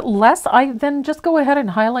 With less, I then just go ahead and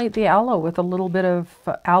highlight the aloe with a little bit of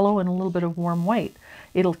aloe and a little bit of warm white.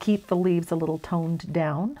 It'll keep the leaves a little toned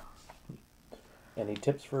down. Any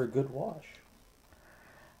tips for a good wash?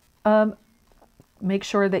 Make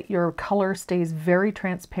sure that your color stays very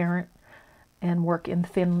transparent and work in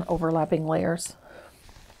thin overlapping layers.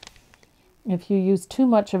 If you use too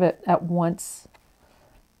much of it at once,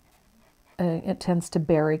 it tends to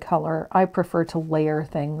bury color. I prefer to layer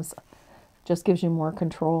things. Just gives you more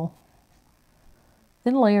control.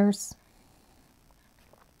 Thin layers.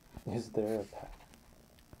 Is there a pattern?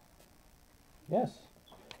 Yes.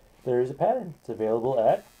 There is a pattern. It's available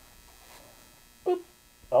at... Boop.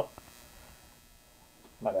 Oh.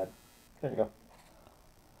 My bad. There you go.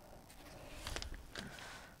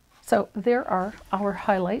 So there are our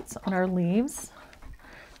highlights on our leaves.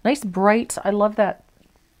 Nice bright, I love that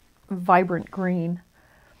vibrant green.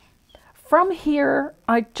 From here,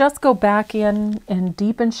 I just go back in and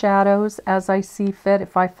deepen shadows as I see fit.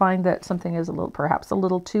 If I find that something is perhaps a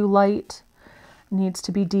little too light, needs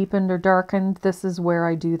to be deepened or darkened, this is where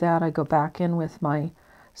I do that. I go back in with my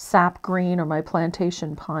sap green or my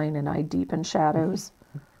plantation pine and I deepen shadows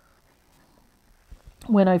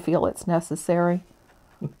when I feel it's necessary.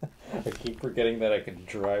 I keep forgetting that I can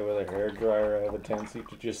dry with a hairdryer. I have a tendency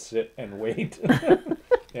to just sit and wait.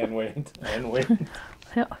 and wait and wait.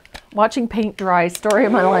 Yeah. Watching paint dry, story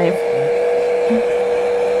of my life.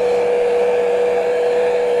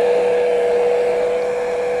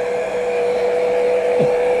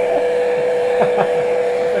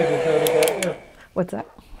 What's that?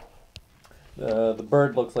 The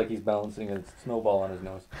bird looks like he's balancing a snowball on his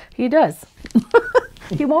nose. He does.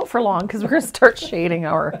 He won't for long because we're going to start shading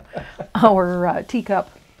our teacup.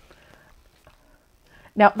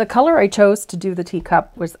 Now, the color I chose to do the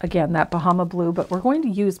teacup was, again, that Bahama blue, but we're going to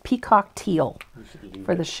use peacock teal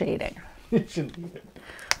for the shading. You should leave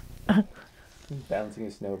it. Bouncing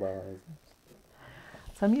a snowball.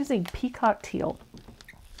 So I'm using peacock teal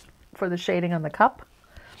for the shading on the cup.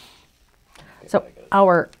 Okay, So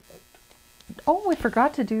our, oh, we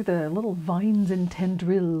forgot to do the little vines and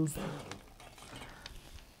tendrils.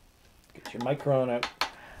 Get your micron out.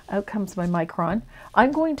 Out comes my micron.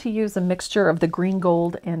 I'm going to use a mixture of the green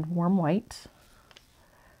gold and warm white.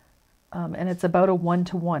 And it's about a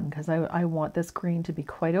 1-to-1 because I want this green to be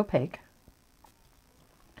quite opaque.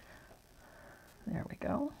 There we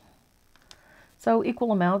go. So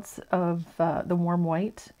equal amounts of the warm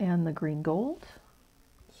white and the green gold.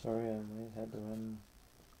 Sorry, I might have to run.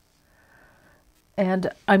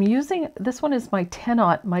 And I'm using, this one is my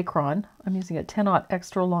 10-aught micron. I'm using a 10-aught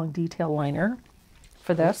extra long detail liner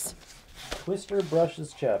for this. Twister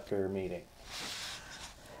Brushes chapter meeting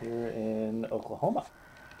here in Oklahoma.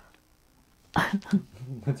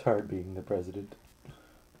 It's hard being the president.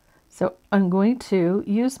 So I'm going to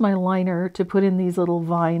use my liner to put in these little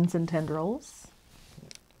vines and tendrils.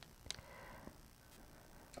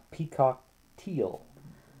 Peacock teal.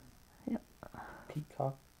 Yep.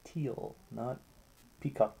 Peacock teal, not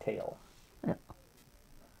peacock tail. Yep.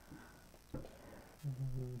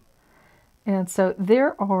 And so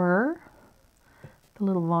there are the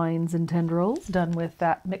little vines and tendrils done with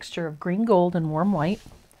that mixture of green gold and warm white.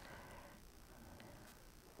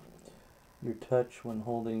 Your touch when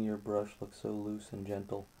holding your brush looks so loose and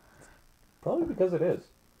gentle. Probably because it is.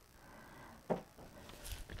 I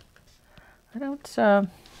don't, a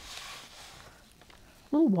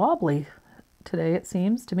little wobbly today, it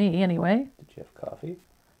seems, to me anyway. Did you have coffee?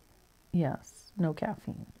 Yes, no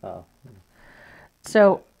caffeine. Oh.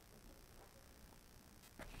 So,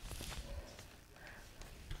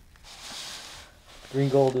 Green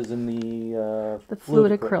gold is in the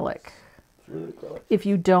fluid acrylic. Fluid acrylic. If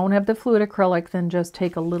you don't have the fluid acrylic, then just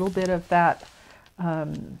take a little bit of that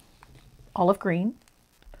olive green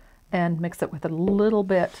and mix it with a little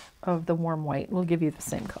bit of the warm white. We'll give you the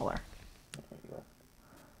same color. There you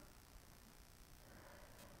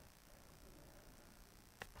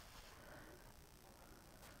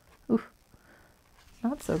go. Oof.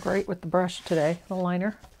 Not so great with the brush today, the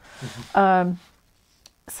liner.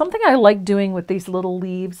 Something I like doing with these little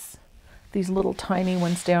leaves, these little tiny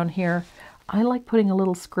ones down here, I like putting a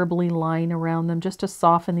little scribbly line around them just to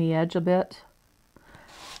soften the edge a bit.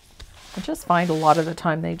 I just find a lot of the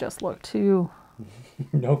time they just look too...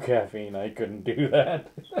 No caffeine, I couldn't do that.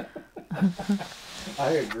 I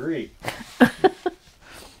agree.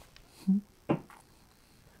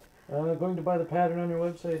 Going to buy the pattern on your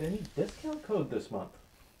website. Any discount code this month?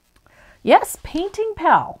 Yes, Painting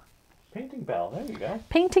Pal. Painting Pal, there you go.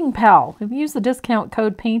 Painting Pal. If you use the discount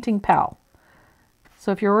code Painting Pal.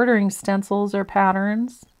 So if you're ordering stencils or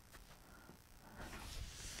patterns,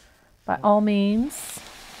 by all means.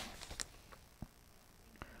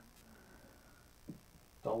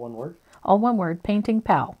 It's all one word? All one word, Painting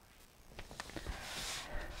Pal.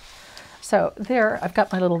 So there, I've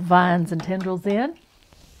got my little vines and tendrils in.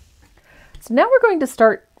 So now we're going to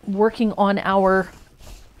start working on our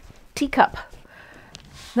teacup.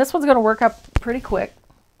 This one's going to work up pretty quick.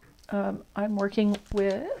 I'm working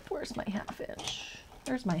with, where's my 1/2 inch?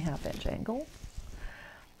 There's my 1/2 inch angle.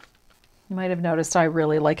 You might have noticed I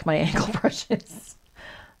really like my angle brushes.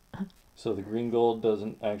 So the green gold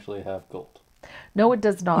doesn't actually have gold? No, it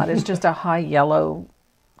does not. It's just a high yellow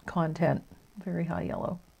content, very high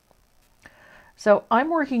yellow. So I'm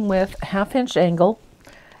working with 1/2 inch angle,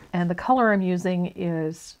 and the color I'm using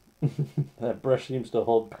is... That brush seems to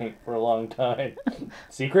hold paint for a long time.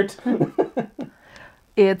 Secret?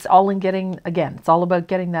 It's all in getting, again, it's all about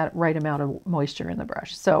getting that right amount of moisture in the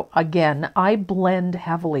brush. So again, I blend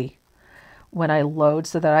heavily when I load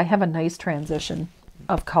so that I have a nice transition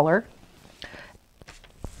of color.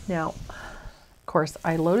 Now, of course,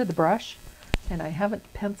 I loaded the brush and I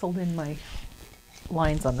haven't penciled in my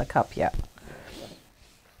lines on the cup yet.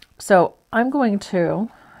 So I'm going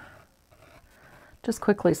to just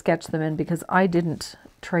quickly sketch them in because I didn't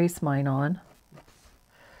trace mine on.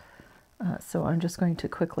 So I'm just going to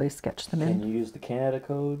quickly sketch them in. Can you use the Canada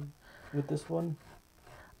code with this one?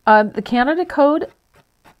 The Canada code,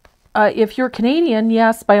 if you're Canadian,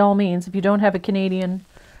 yes, by all means. If you don't have a Canadian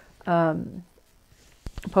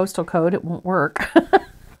postal code, it won't work.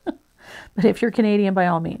 But if you're Canadian, by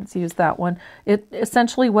all means, use that one. It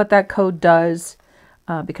essentially what that code does,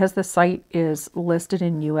 because the site is listed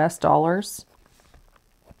in US dollars,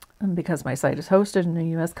 and because my site is hosted in a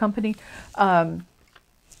US company,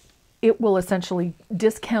 it will essentially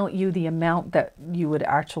discount you the amount that you would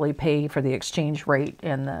actually pay for the exchange rate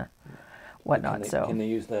and the whatnot. Can they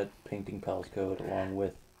use that Painting Pals code along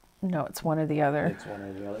with? No, it's one or the other. It's one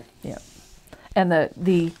or the other. Yeah. And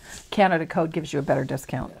the Canada code gives you a better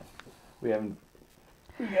discount. Yeah.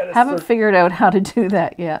 We haven't Figured out how to do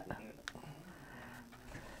that yet.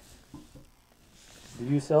 Do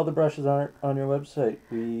you sell the brushes on your website?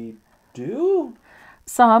 We do?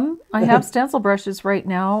 Some. I have stencil brushes right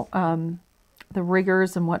now. The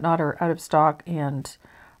riggers and whatnot are out of stock and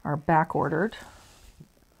are back ordered.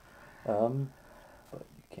 But you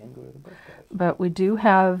can go to the brush guys. But we do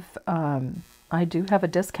have, I do have a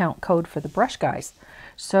discount code for the brush guys.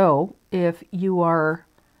 So if you are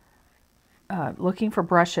looking for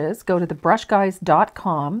brushes, go to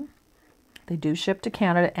thebrushguys.com. They do ship to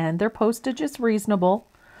Canada and their postage is reasonable.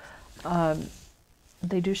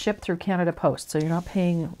 They do ship through Canada Post, so you're not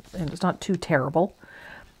paying, and it's not too terrible.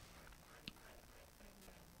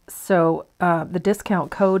 So the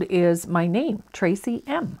discount code is my name, Tracy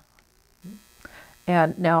M.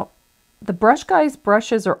 And now the Brush Guys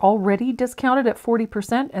brushes are already discounted at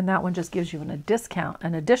 40%, and that one just gives you an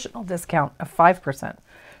additional discount of 5%.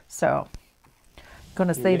 So going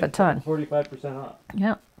to save a ton. 45% off.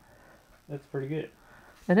 Yeah. That's pretty good.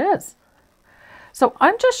 It is. So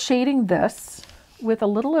I'm just shading this with a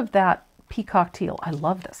little of that peacock teal. I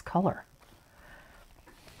love this color.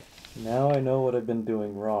 Now I know what I've been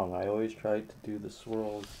doing wrong. I always tried to do the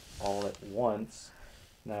swirls all at once.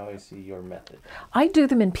 Now I see your method. I do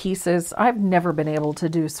them in pieces. I've never been able to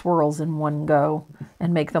do swirls in one go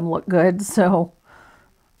and make them look good. So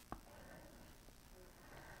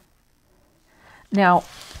now,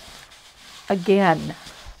 again,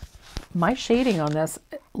 my shading on this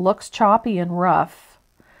looks choppy and rough,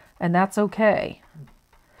 and that's okay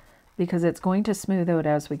because it's going to smooth out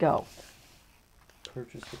as we go.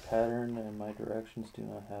 Purchase the pattern and my directions do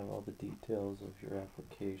not have all the details of your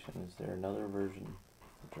application. Is there another version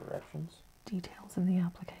of the directions? Details of the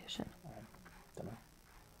application. I don't know.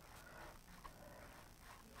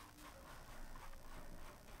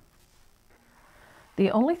 The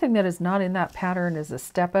only thing that is not in that pattern is a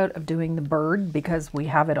step out of doing the bird because we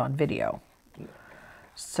have it on video. Yeah.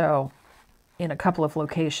 So in a couple of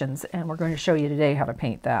locations, and we're going to show you today how to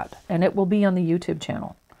paint that. And it will be on the YouTube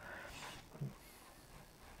channel.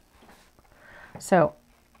 So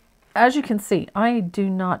as you can see, I do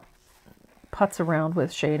not putz around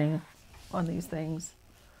with shading on these things.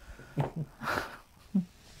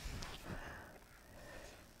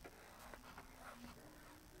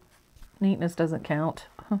 Neatness doesn't count.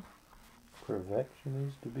 Perfection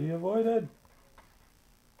is to be avoided.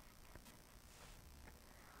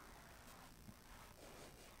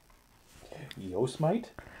 Yosemite?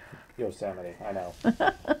 Yosemite, I know.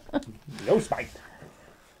 Yosemite.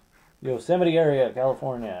 Yosemite area,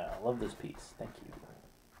 California. Love this piece. Thank you.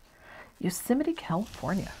 Yosemite,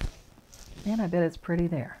 California. Man, I bet it's pretty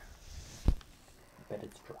there. I bet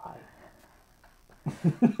it's dry.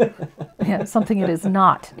 Yeah, something it is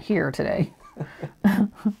not here today.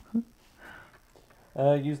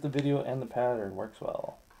 Use the video and the pattern. Works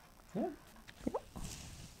well. Yeah.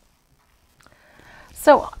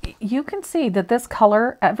 So you can see that this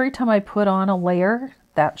color, every time I put on a layer,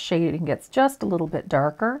 that shading gets just a little bit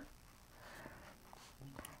darker.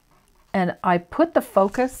 And I put the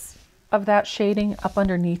focus of that shading up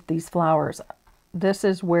underneath these flowers. This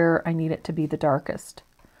is where I need it to be the darkest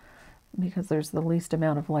because there's the least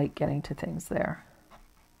amount of light getting to things there.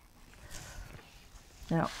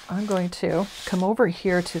 Now I'm going to come over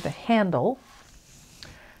here to the handle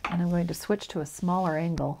and I'm going to switch to a smaller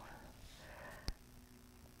angle.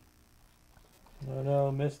 Oh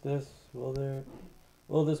no, missed this. Will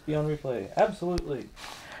this be on replay? Absolutely.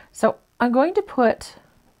 So I'm going to put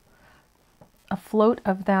a float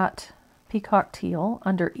of that peacock teal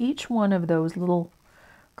under each one of those little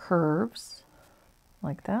curves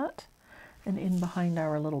like that and in behind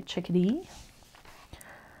our little chickadee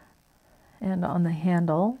and on the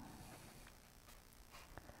handle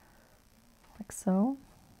like so.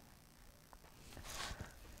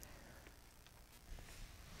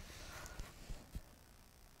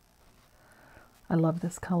 I love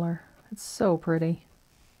this color. It's so pretty.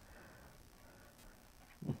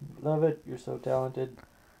 Love it. You're so talented.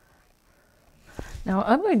 Now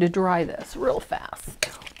I'm going to dry this real fast.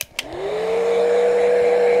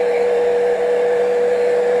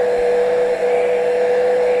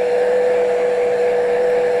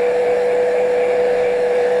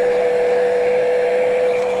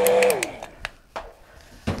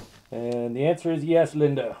 And the answer is yes,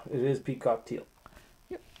 Linda. It is peacock teal.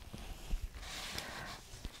 Yep.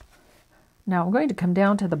 Now I'm going to come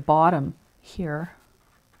down to the bottom here.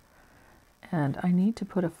 And I need to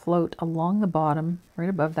put a float along the bottom, right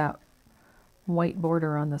above that white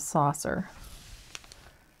border on the saucer.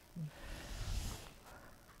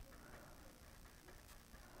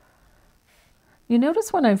 You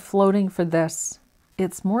notice when I'm floating for this,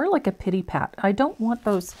 it's more like a pity pat. I don't want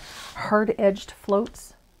those hard-edged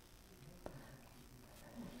floats.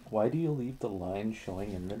 Why do you leave the line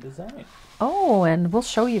showing in the design? Oh, and we'll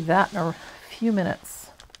show you that in a few minutes.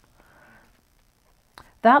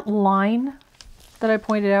 That line that I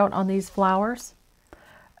pointed out on these flowers,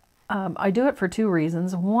 I do it for two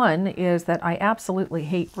reasons. One is that I absolutely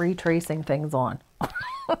hate retracing things on.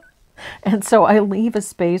 And so I leave a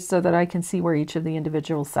space so that I can see where each of the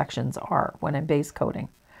individual sections are when I'm base coating.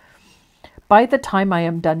 By the time I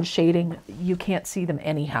am done shading, you can't see them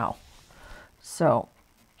anyhow. So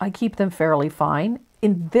I keep them fairly fine.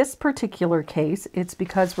 In this particular case, it's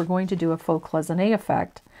because we're going to do a faux cloisonné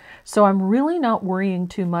effect. So I'm really not worrying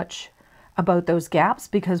too much about those gaps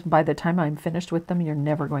because by the time I'm finished with them, you're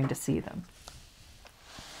never going to see them.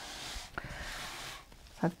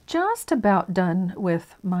 I've just about done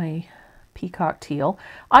with my peacock teal.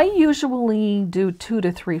 I usually do 2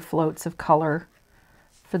 to 3 floats of color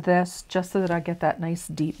for this, just so that I get that nice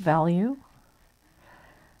deep value.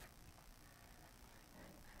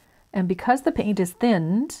 And because the paint is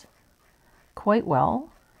thinned quite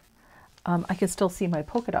well, I can still see my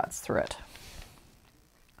polka dots through it.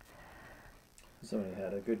 Somebody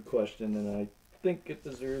had a good question, and I think it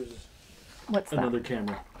deserves another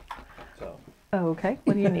camera. So. Oh, okay.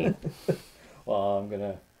 What do you need? Well, I'm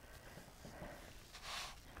gonna.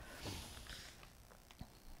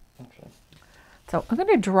 Actually. So I'm going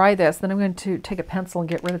to dry this, then I'm going to take a pencil and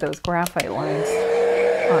get rid of those graphite lines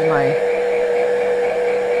on my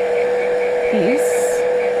piece.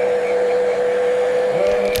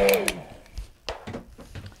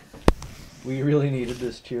 We really needed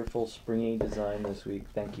this cheerful, springy design this week.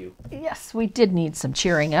 Thank you. Yes, we did need some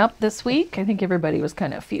cheering up this week. I think everybody was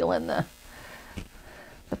kind of feeling the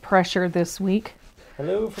pressure this week.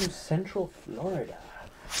 Hello from Central Florida.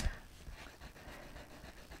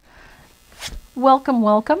 Welcome,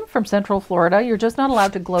 welcome from Central Florida. You're just not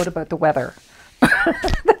allowed to gloat about the weather.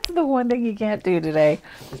 That's the one thing you can't do today.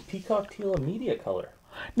 Is peacock teal a media color?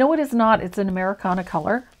 No, it is not. It's an Americana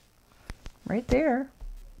color. Right there.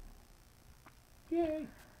 Yay.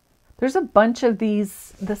 There's a bunch of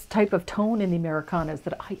this type of tone in the Americanas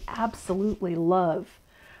that I absolutely love.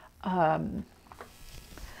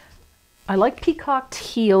 I like peacock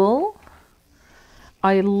teal.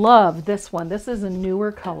 I love this one. This is a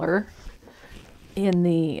newer color in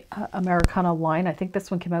the Americana line. I think this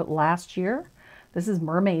one came out last year. This is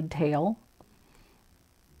Mermaid Tail.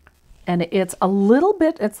 And it's a little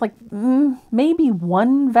bit, it's like maybe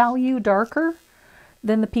one value darker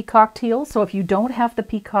than the peacock teal. So if you don't have the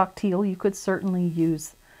peacock teal, you could certainly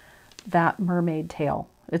use that Mermaid Tail.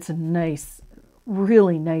 It's a nice,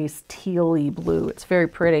 really nice teal-y blue. It's very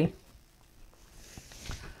pretty.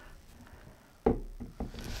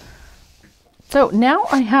 So now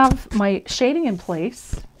I have my shading in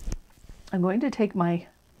place. I'm going to take my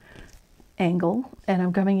angle and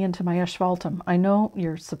I'm coming into my asphaltum. I know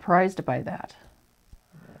you're surprised by that.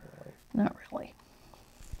 Not really.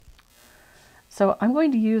 So I'm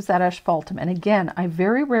going to use that asphaltum. And again, I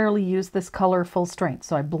very rarely use this color full strength.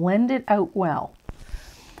 So I blend it out well.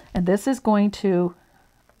 And this is going to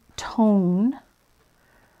tone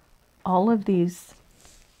all of these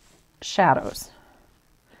shadows.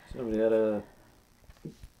 Somebody had a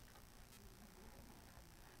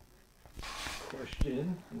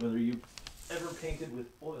question whether you ever painted with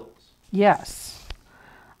oils. Yes.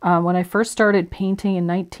 When I first started painting in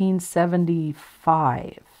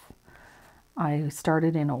 1975, I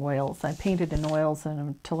started in oils. I painted in oils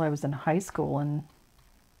until I was in high school in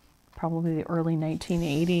probably the early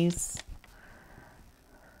 1980s.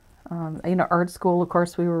 In art school, of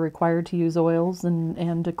course, we were required to use oils and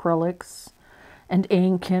acrylics and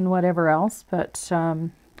ink and whatever else. But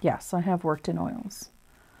yes, I have worked in oils.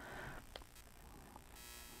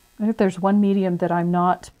 If there's one medium that I'm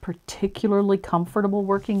not particularly comfortable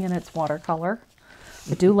working in, it's watercolor.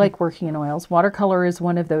 I do like working in oils. Watercolor is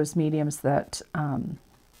one of those mediums that,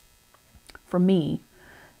 for me,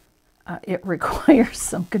 it requires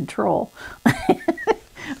some control.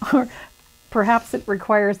 Or perhaps it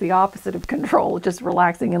requires the opposite of control, just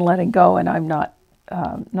relaxing and letting go, and I'm not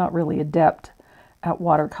really adept at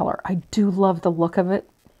watercolor. I do love the look of it.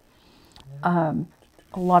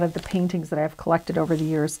 A lot of the paintings that I've collected over the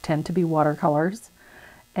years tend to be watercolors,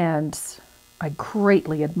 and I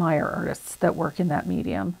greatly admire artists that work in that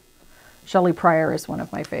medium. Shelley Pryor is one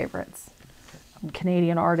of my favorites. A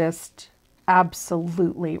Canadian artist,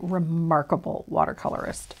 absolutely remarkable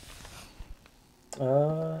watercolorist.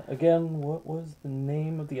 Again, what was the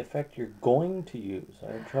name of the effect you're going to use?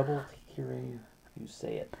 I had trouble hearing You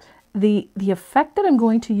say it. The effect that I'm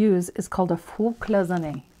going to use is called a faux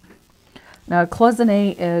cloisonné. Now,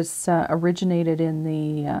 cloisonné is originated in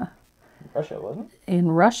the Russia, wasn't it?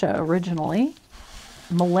 In Russia originally,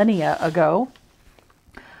 millennia ago.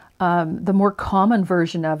 The more common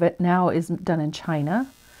version of it now is done in China.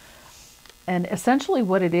 And essentially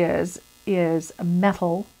what it is a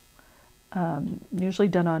metal, usually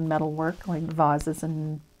done on metal work, like vases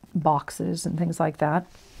and boxes and things like that.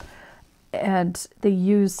 And they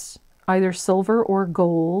use either silver or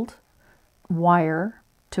gold wire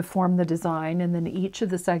to form the design, and then each of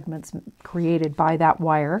the segments created by that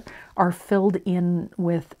wire are filled in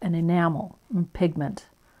with an enamel pigment.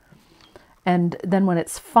 And then when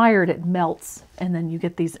it's fired, it melts, and then you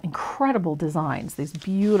get these incredible designs, these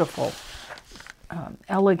beautiful,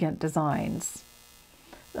 elegant designs.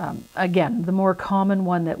 Again, the more common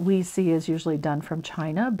one that we see is usually done from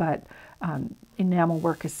China, but enamel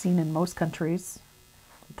work is seen in most countries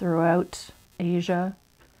throughout Asia.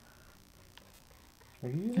 Are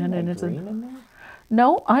you using that green in there?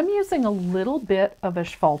 No, I'm using a little bit of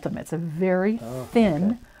asphaltum. It's a very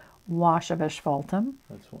thin wash of asphaltum,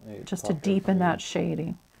 just to deepen that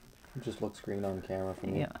shading. It just looks green on camera for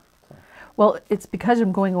me. Yeah. Well, it's because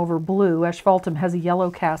I'm going over blue. Asphaltum has a yellow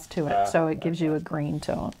cast to it, so it gives you a green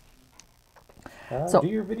tone. Do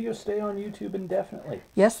your videos stay on YouTube indefinitely?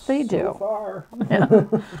 Yes, they do. So far. Yeah.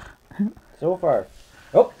 So far.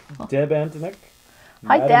 Oh, Deb Antonick.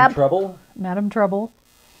 Hi, Deb. Trouble. Madam Trouble.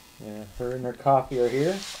 Yeah, her and her coffee are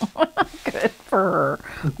here. Good for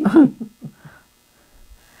her.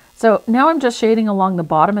 So now I'm just shading along the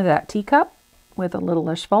bottom of that teacup with a little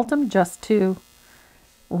asphaltum just to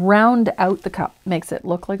round out the cup. Makes it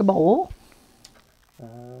look like a bowl.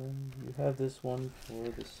 You have this one for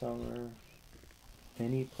the summer.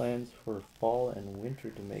 Any plans for fall and winter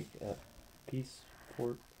to make a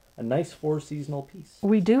nice 4 seasonal piece?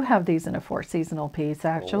 We do have these in a 4 seasonal piece,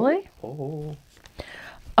 actually.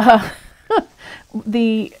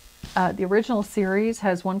 The original series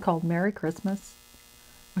has one called Merry Christmas,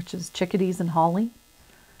 which is chickadees and holly.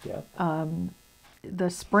 Yeah. The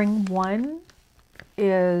spring one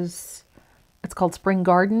it's called Spring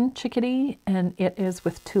Garden Chickadee, and it is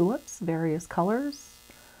with tulips, various colors.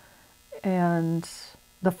 And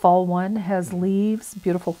the fall one has leaves,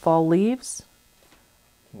 beautiful fall leaves.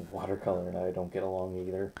 Watercolor and I don't get along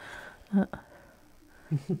either.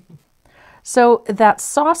 So that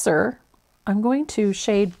saucer, I'm going to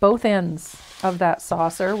shade both ends of that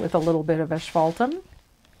saucer with a little bit of asphaltum,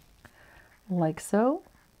 like so.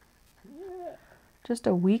 Just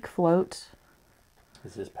a weak float.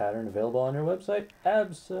 Is this pattern available on your website?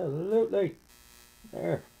 Absolutely.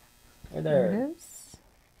 There. Right there. There it is.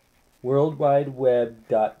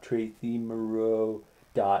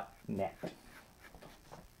 worldwideweb.tracymoreau.net.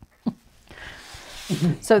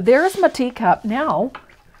 So there's my teacup. Now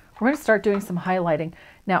we're going to start doing some highlighting.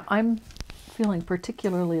 Now I'm feeling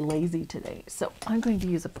particularly lazy today, so I'm going to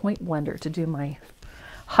use a point blender to do my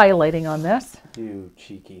highlighting on this. You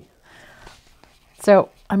cheeky. So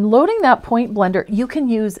I'm loading that point blender. You can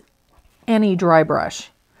use any dry brush,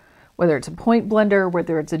 whether it's a point blender,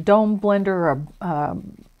 whether it's a dome blender or a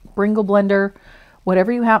Bringle blender,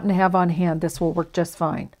 whatever you happen to have on hand, this will work just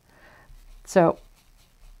fine. So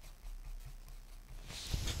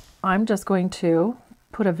I'm just going to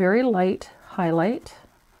put a very light highlight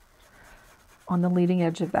on the leading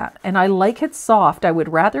edge of that. And I like it soft. I would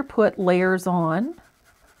rather put layers on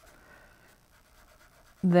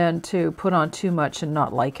than to put on too much and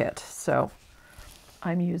not like it. So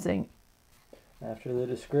I'm using... After the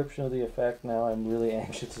description of the effect, now I'm really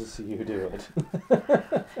anxious to see you do it.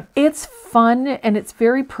 It's fun and it's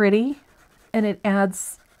very pretty, and it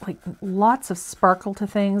adds like lots of sparkle to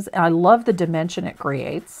things. I love the dimension it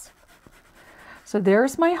creates. So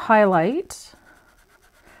there's my highlight.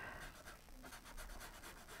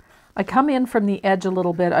 I come in from the edge a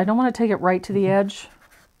little bit. I don't want to take it right to the edge.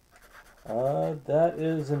 That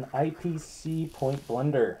is an IPC point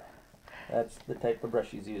blender. That's the type of brush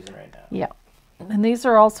he's using right now. Yeah. And these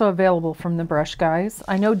are also available from the Brush Guys.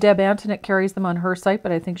 I know Deb Antonick carries them on her site,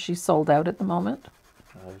 but I think she's sold out at the moment.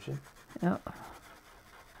 Oh, is she? Yeah.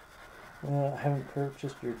 I haven't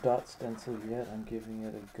purchased your dot stencil yet. I'm giving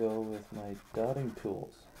it a go with my dotting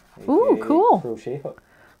tools. Ooh, cool. Crochet hook.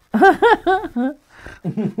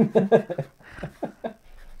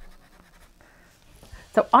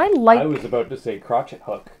 So I like... I was about to say crotchet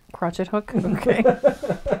hook. Crotchet hook? Okay.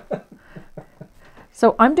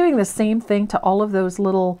 So I'm doing the same thing to all of those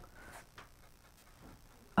little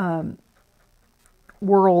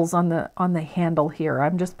whorls on the handle here.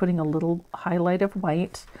 I'm just putting a little highlight of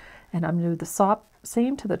white, and I'm doing the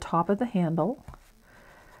same to the top of the handle.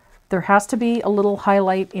 there has to be a little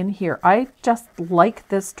highlight in here. I just like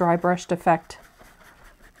this dry brushed effect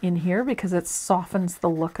in here because it softens the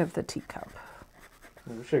look of the teacup.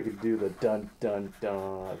 I wish I could do the dun dun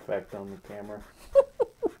dun effect on the camera.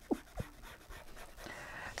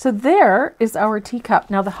 So there is our teacup.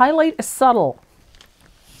 Now the highlight is subtle.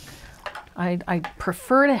 I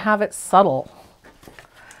prefer to have it subtle.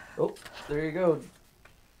 Oh, there you go.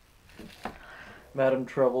 Madam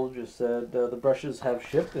Trouble just said the brushes have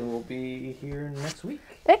shipped and will be here next week.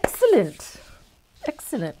 Excellent.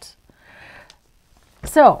 Excellent.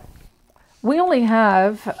 So we only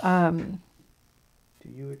have Do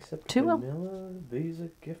you accept two vanilla Visa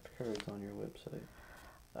gift cards on your website?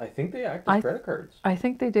 I think they act as credit cards. I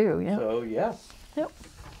think they do, yeah. So yeah. Yep.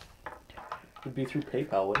 Would be through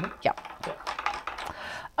PayPal, wouldn't it? Yeah.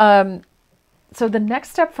 Yeah. So the next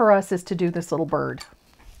step for us is to do this little bird.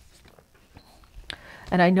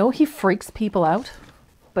 And I know he freaks people out,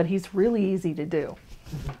 but he's really easy to do.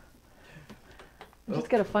 I just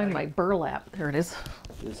got to find my burlap. There it is.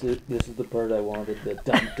 This is the bird I wanted. The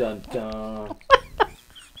dun dun dun.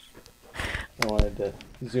 I wanted to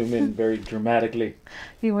zoom in very dramatically.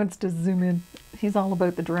 He wants to zoom in. He's all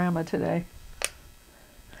about the drama today.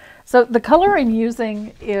 So the color I'm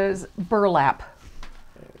using is burlap,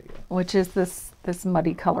 which is this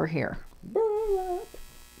muddy color here. Burlap.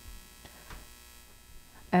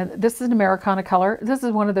 And this is an Americana color. This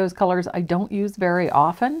is one of those colors I don't use very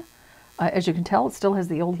often. As you can tell, it still has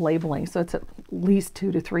the old labeling, so it's at least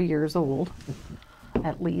 2 to 3 years old,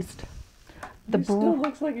 at least. He still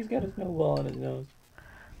looks like he's got a snowball on his nose.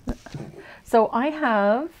 So I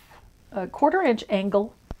have a 1/4 inch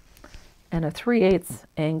angle and a 3/8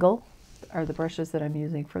 angle are the brushes that I'm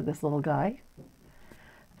using for this little guy.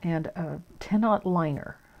 And a 10-aught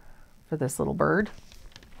liner for this little bird.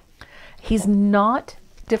 He's not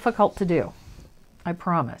difficult to do, I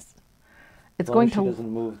promise. It's going to... As long as she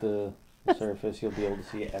doesn't move the surface, you'll be able to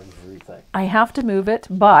see everything. I have to move it,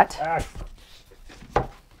 but...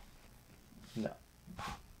 No.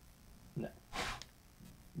 No.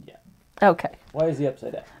 Yeah. Okay. Why is he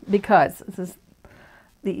upside down? Because this is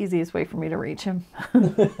the easiest way for me to reach him.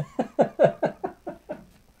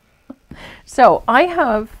 So I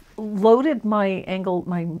have loaded my angle,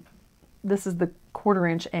 this is the 1/4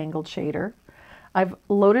 inch angled shader. I've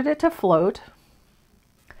loaded it to float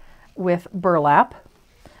with burlap,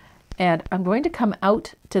 and I'm going to come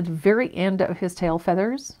out to the very end of his tail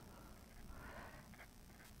feathers,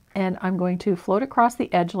 and I'm going to float across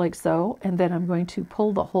the edge like so, and then I'm going to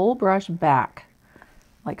pull the whole brush back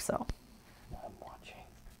like so. I'm watching.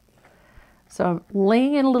 So I'm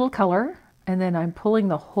laying in a little color, and then I'm pulling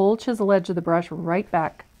the whole chisel edge of the brush right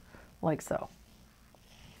back like so.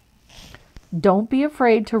 Don't be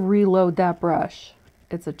afraid to reload that brush.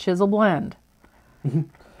 It's a chisel blend.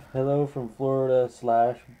 Hello from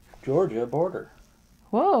Florida/Georgia border.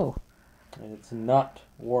 Whoa. It's not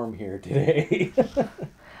warm here today.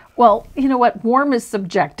 Well, you know what? Warm is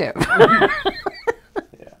subjective.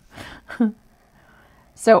 Yeah.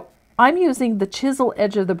 So I'm using the chisel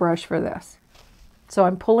edge of the brush for this. So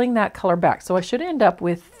I'm pulling that color back. So I should end up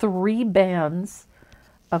with 3 bands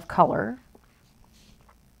of color.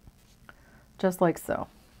 Just like so.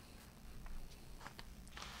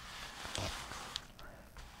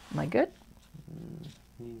 Am I good?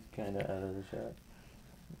 He's kind of out of the shot.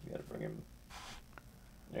 You gotta bring him.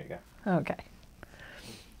 There you go. Okay.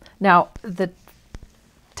 Now, the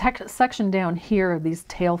section down here, these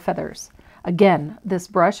tail feathers. Again, this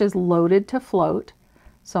brush is loaded to float.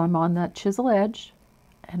 So I'm on that chisel edge,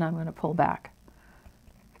 and I'm going to pull back.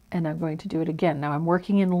 And I'm going to do it again. Now I'm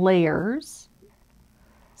working in layers.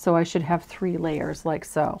 So I should have 3 layers like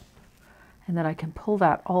so. And then I can pull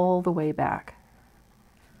that all the way back.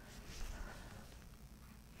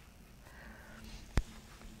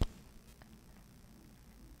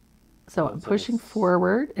 So I'm pushing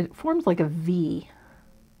forward. It forms like a V.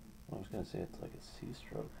 I was going to say it's like a C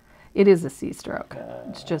stroke. It is a C stroke.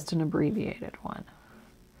 It's just an abbreviated one.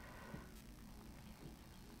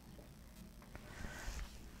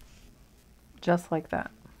 Just like that.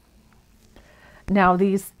 Now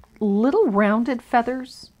these little rounded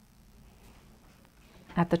feathers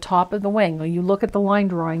at the top of the wing, when you look at the line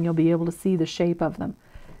drawing, you'll be able to see the shape of them.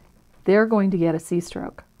 They're going to get a C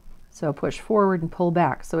stroke. So push forward and pull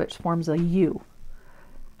back so it forms a U.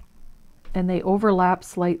 And they overlap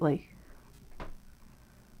slightly.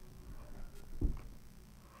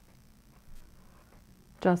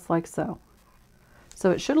 Just like so.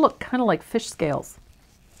 So it should look kind of like fish scales.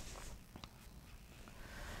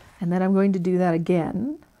 And then I'm going to do that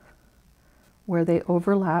again where they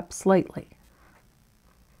overlap slightly.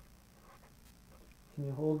 Can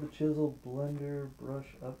you hold the chisel blender brush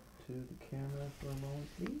up to the camera for a moment,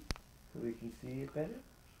 please? So we can see it better?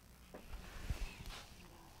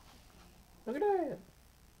 Look at that!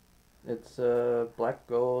 It's a Black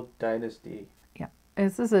Gold Dynasty. Yeah,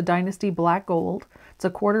 this is a Dynasty Black Gold. It's a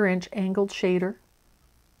 1/4 inch angled shader.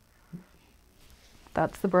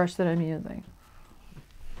 That's the brush that I'm using.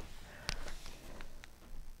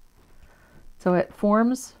 So it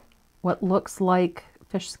forms what looks like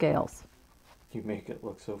fish scales. You make it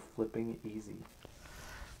look so flipping easy.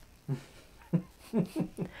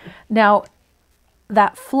 Now,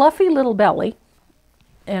 that fluffy little belly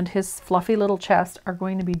and his fluffy little chest are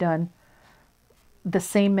going to be done the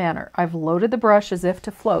same manner. I've loaded the brush as if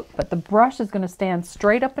to float, but the brush is going to stand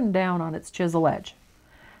straight up and down on its chisel edge.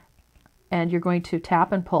 And you're going to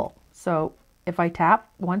tap and pull. So if I tap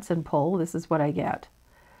once and pull, this is what I get.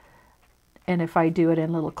 And if I do it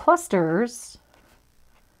in little clusters,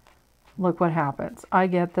 look what happens. I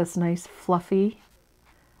get this nice fluffy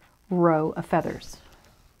row of feathers.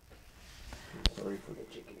 Sorry for the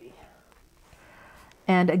chickadee.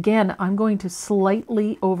 And again, I'm going to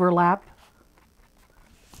slightly overlap.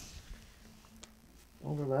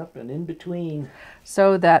 Overlap and in between.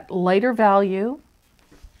 So that lighter value,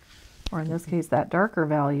 or in this case, that darker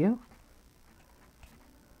value,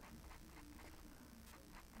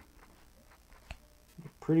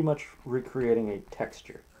 Pretty much recreating a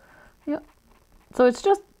texture. yep. So it's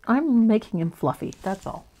just, I'm making him fluffy, that's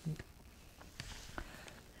all.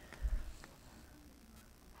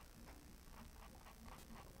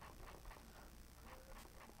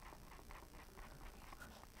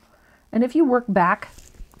 And if you work back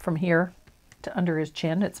from here to under his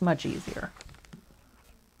chin, it's much easier.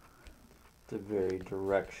 It's a very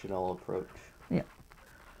directional approach Yeah.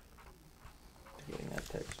 to getting that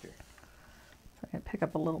texture. So I pick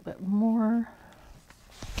up a little bit more.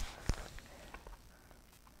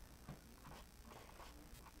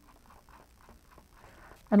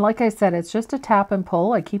 And like I said, it's just a tap and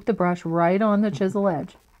pull. I keep the brush right on the chisel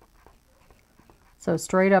edge. So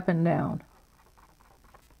straight up and down.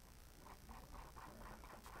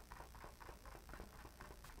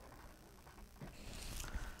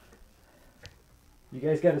 You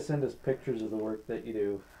guys got to send us pictures of the work that you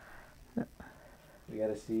do. We got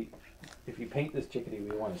to see. If you paint this chickadee,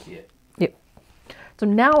 we want to see it. Yep. So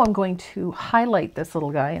now I'm going to highlight this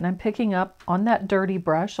little guy, and I'm picking up on that dirty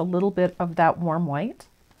brush a little bit of that warm white.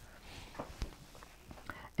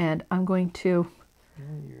 And I'm going to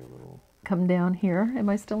come down here. Am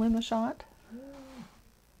I still in the shot?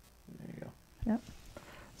 There you go. Yep.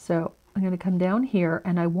 So I'm going to come down here,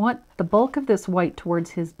 and I want the bulk of this white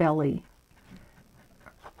towards his belly,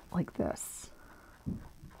 like this.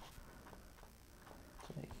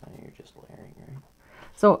 You're just layering, right?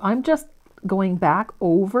 So I'm just going back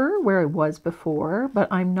over where I was before,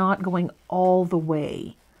 but I'm not going all the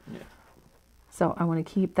way. Yeah. So I want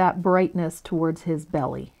to keep that brightness towards his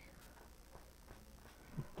belly.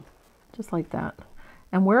 Just like that.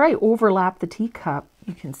 And where I overlap the teacup,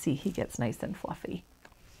 you can see he gets nice and fluffy.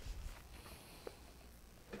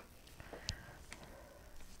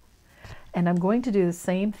 And I'm going to do the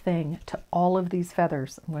same thing to all of these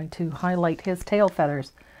feathers. I'm going to highlight his tail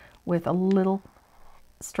feathers with a little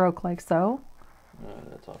stroke like so.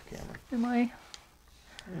 That's off camera. Am I?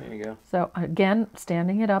 There you go. So again,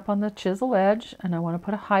 standing it up on the chisel edge, and I want to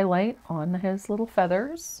put a highlight on his little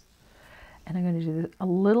feathers. And I'm going to do a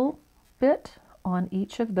little bit on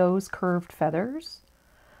each of those curved feathers.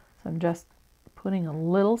 So I'm just putting a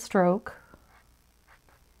little stroke.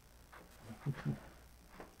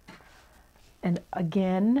 And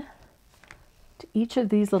again, to each of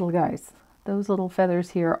these little guys, those little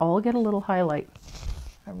feathers here all get a little highlight.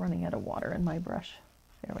 I'm running out of water in my brush.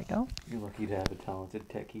 There we go. You're lucky to have a talented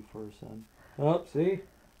techie for a son. Oh, see?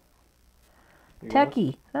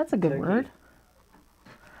 Techie, that's a good word.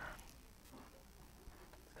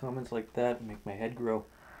 Comments like that make my head grow.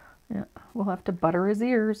 Yeah, we'll have to butter his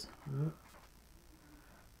ears. Mm-hmm.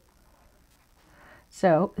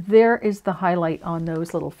 So there is the highlight on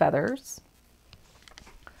those little feathers.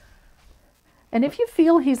 And if you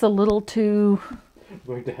feel he's a little too... I'm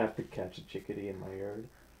going to have to catch a chickadee in my yard.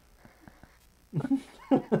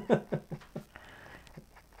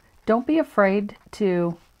 Don't be afraid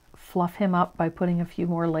to fluff him up by putting a few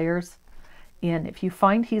more layers in. If you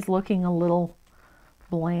find he's looking a little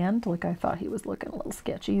bland, like I thought he was looking a little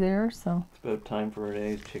sketchy there, so... It's about time for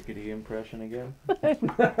Renee's chickadee impression again.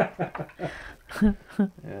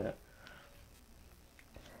 Yeah.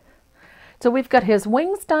 So we've got his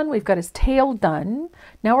wings done, we've got his tail done.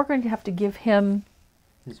 Now we're going to have to give him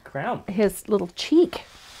his crown, his little cheek.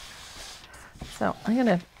 So I'm going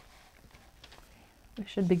to It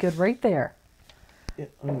should be good right there. Yeah,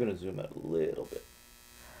 I'm going to zoom out a little bit.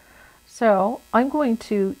 So I'm going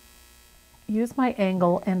to use my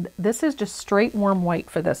angle, and this is just straight warm white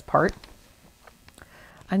for this part.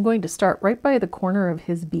 I'm going to start right by the corner of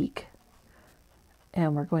his beak,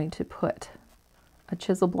 and we're going to put a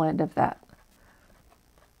chisel blend of that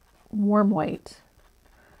warm white,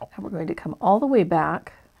 and we're going to come all the way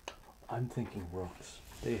back. I'm thinking rooks.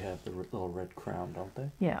 They have the little red crown, don't they?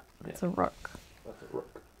 Yeah, it's a rook. That's a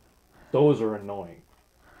rook. Those are annoying.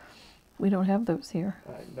 We don't have those here.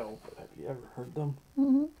 I know, but have you ever heard them?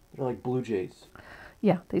 Mm-hmm. They're like blue jays.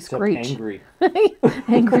 Yeah, they Except screech. angry.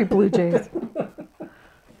 Angry blue jays.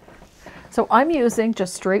 So I'm using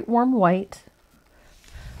just straight warm white,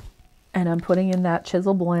 and I'm putting in that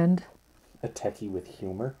chisel blend. A techie with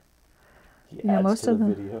humor. He Yeah, adds most to of the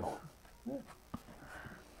them. video. What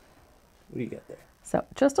do you got there? So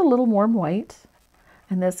just a little warm white,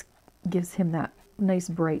 and this gives him that nice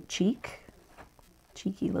bright cheek.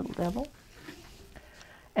 Cheeky little devil.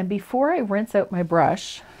 And before I rinse out my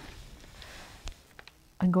brush,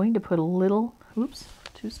 I'm going to put a little, oops,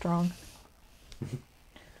 too strong.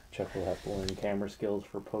 Chuck will have to learn camera skills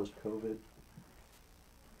for post-COVID.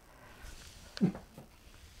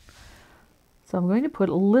 So I'm going to put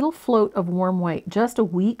a little float of warm white, just a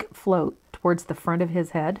weak float towards the front of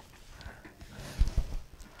his head.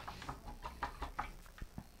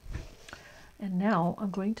 And now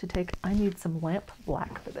I'm going to take, I need some lamp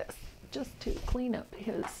black for this, just to clean up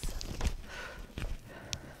his,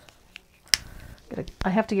 I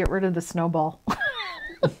have to get rid of the snowball.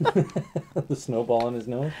 The snowball on his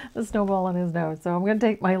nose? The snowball on his nose. So I'm going to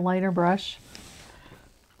take my liner brush.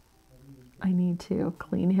 I need to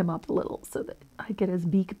clean him up a little so that I get his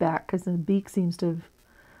beak back, because his beak seems to have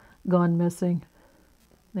gone missing.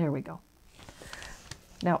 There we go.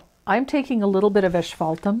 Now I'm taking a little bit of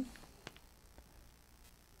asphaltum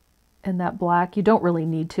and that black. You don't really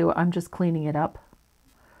need to. I'm just cleaning it up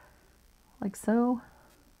like so,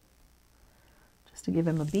 just to give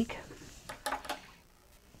him a beak.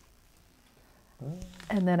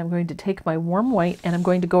 And then I'm going to take my warm white and I'm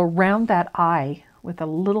going to go around that eye with a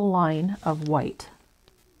little line of white.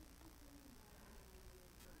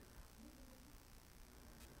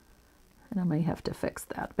 And I may have to fix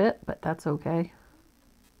that bit, but that's okay.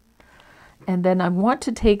 And then I want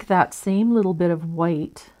to take that same little bit of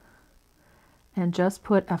white and just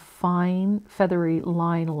put a fine feathery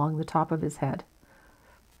line along the top of his head.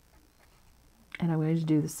 And I'm going to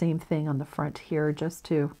do the same thing on the front here, just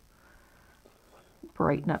to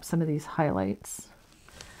brighten up some of these highlights.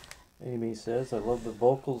 Amy says, I love the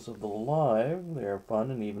vocals of the live. They are fun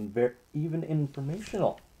and even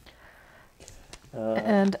informational.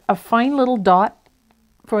 And a fine little dot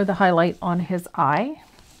for the highlight on his eye.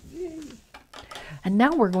 And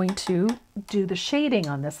now we're going to do the shading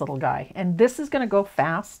on this little guy. And this is going to go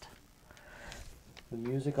fast. The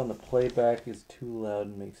music on the playback is too loud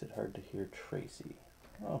and makes it hard to hear Tracy.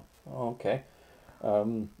 Oh, okay.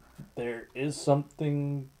 There is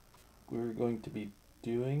something we're going to be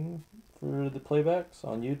doing for the playbacks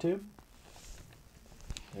on YouTube.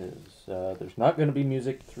 There's not going to be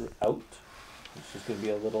music throughout. It's just going to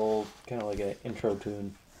be a little, kind of like an intro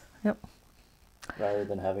tune. Yep. Rather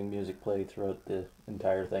than having music play throughout the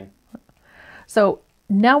entire thing. So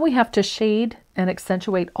now we have to shade and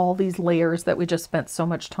accentuate all these layers that we just spent so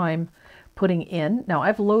much time putting in. Now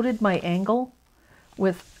I've loaded my angle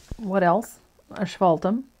with what else?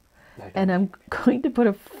 Asphaltum. And I'm going to put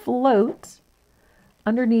a float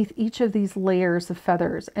underneath each of these layers of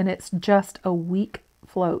feathers, and it's just a weak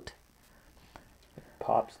float. It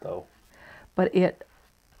pops though. But it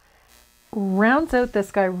rounds out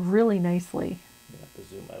this guy really nicely. You have to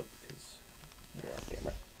zoom out because you're on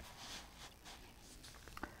camera.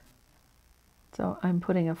 So I'm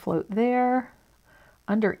putting a float there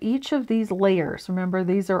under each of these layers. Remember,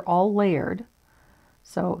 these are all layered.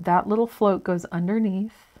 So that little float goes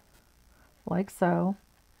underneath like so.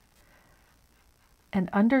 And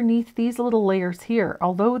underneath these little layers here,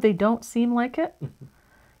 although they don't seem like it,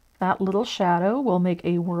 that little shadow will make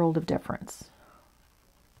a world of difference.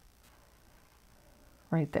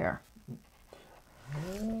 Right there.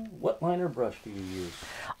 What liner brush do you use?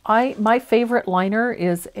 My favorite liner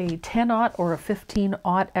is a 10-aught or a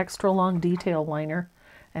 15-aught extra long detail liner,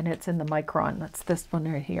 and it's in the Micron. That's this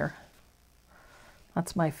one right here.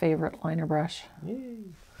 That's my favorite liner brush. Yay.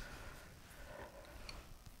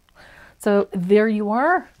 So there you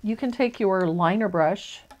are. You can take your liner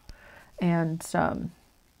brush and I'm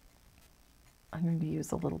going to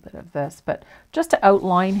use a little bit of this, but just to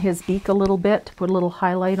outline his beak a little bit, to put a little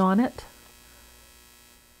highlight on it.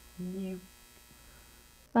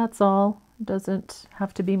 That's all. Doesn't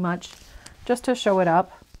have to be much, just to show it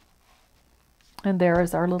up. And there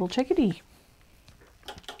is our little chickadee.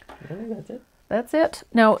 Really, that's it? That's it.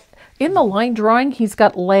 Now, in the line drawing, he's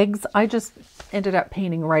got legs. I just ended up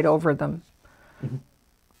painting right over them.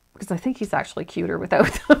 Because I think he's actually cuter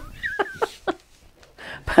without them.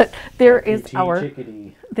 But there is our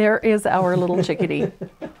chickadee. There is our little chickadee.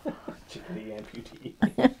 Chickadee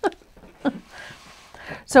amputee.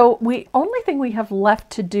 So only thing we have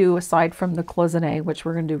left to do, aside from the cloisonne, which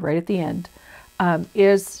we're going to do right at the end,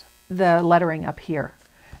 is the lettering up here.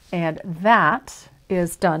 And that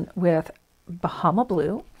is done with Bahama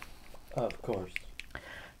Blue. Of course.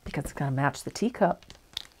 Because it's going to match the teacup.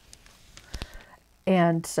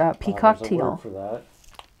 And peacock There's a teal. word for that.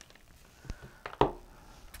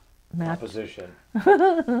 Composition.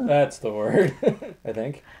 That's the word, I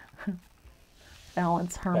think.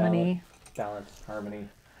 Balance, harmony. Balance, harmony.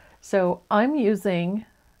 So I'm using,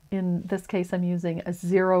 in this case, I'm using a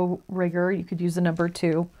 0 rigger. You could use a number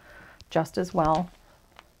 2 just as well.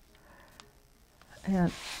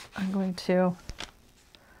 And I'm going to,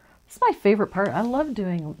 this is my favorite part. I love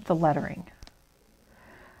doing the lettering.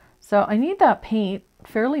 So I need that paint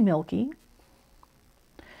fairly milky.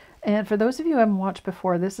 And for those of you who haven't watched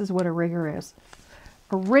before, this is what a rigger is.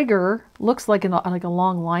 A rigger looks like a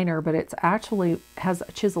long liner, but it's actually has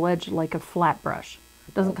a chisel edge like a flat brush.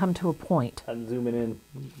 It doesn't come to a point. I'm zooming in.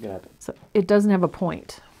 So it doesn't have a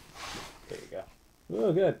point. There you go.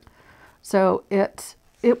 Oh, good. So it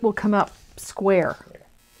will come up square.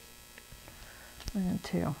 And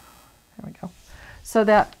 2. There we go. So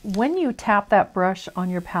that when you tap that brush on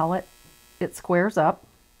your palette, it squares up.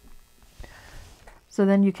 So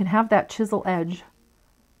then you can have that chisel edge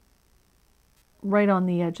right on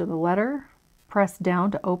the edge of the letter. Press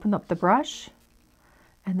down to open up the brush,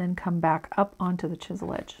 and then come back up onto the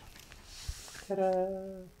chisel edge. Ta-da!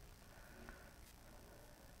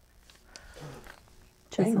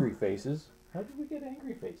 Angry faces. How did we get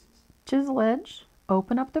angry faces? Chisel edge,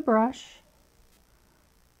 open up the brush,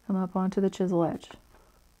 come up onto the chisel edge.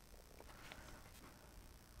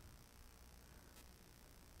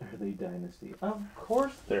 Are they Dynasty? Of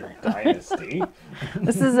course they're Dynasty.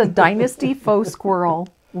 This is a Dynasty faux squirrel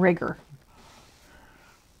rigger.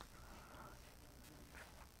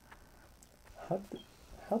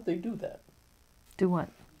 How'd they do that? Do what?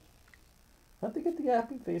 How'd they get the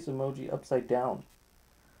happy face emoji upside down?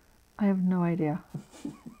 I have no idea.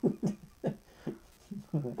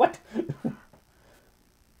 What?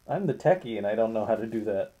 I'm the techie and I don't know how to do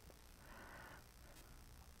that.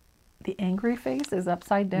 The angry face is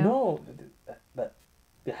upside down? No,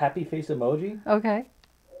 the happy face emoji, Okay.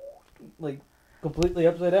 like completely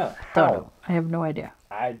upside down. Don't know. I have no idea.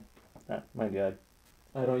 My God,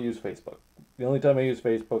 I don't use Facebook. The only time I use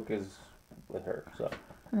Facebook is with her. So,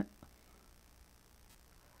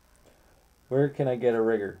 where can I get a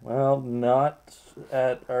rigger? Well, not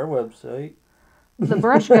at our website. The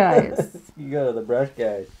brush guys. You go to the brush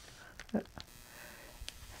guys.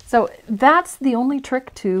 So that's the only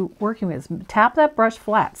trick to working with. Is tap that brush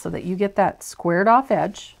flat so that you get that squared off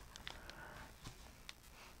edge.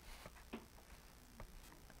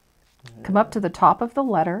 Come up to the top of the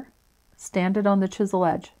letter, stand it on the chisel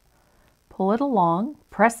edge. Pull it along,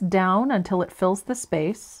 press down until it fills the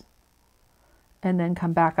space, and then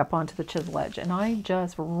come back up onto the chisel edge. And I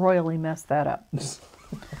just royally messed that up.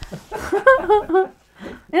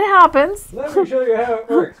 It happens. Let me show you how it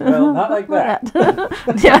works. Well, not like that.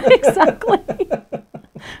 Yeah, exactly.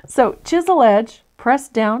 So chisel edge, press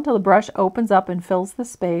down till the brush opens up and fills the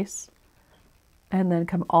space, and then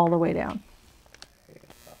come all the way down.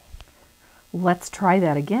 Let's try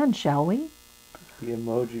that again, shall we? The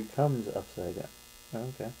emoji comes upside down.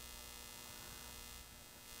 Okay.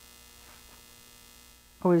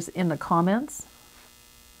 Oh, it's in the comments?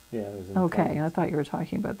 Yeah, it was in the Okay, comments. I thought you were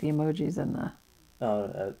talking about the emojis in the...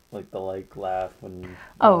 Like the laugh when...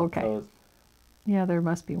 Oh, okay. Yeah, there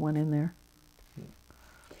must be one in there.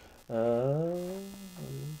 Where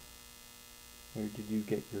did you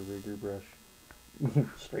get your rigger brush?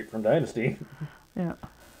 Straight from Dynasty. Yeah.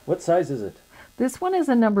 What size is it? This one is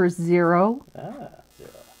a number 0. 0.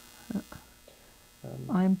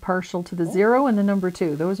 I'm partial to the 0 and the number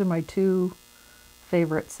 2. Those are my 2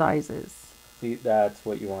 favorite sizes. See, that's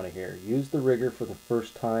what you want to hear. Use the rigger for the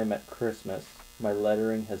first time at Christmas. My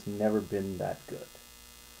lettering has never been that good.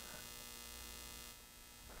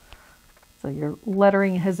 So your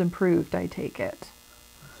lettering has improved, I take it.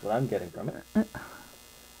 That's what I'm getting from it.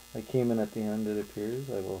 I came in at the end, it appears.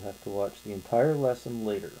 I will have to watch the entire lesson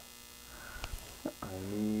later. I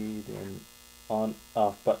need an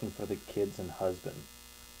on-off button for the kids and husband.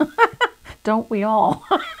 Don't we all?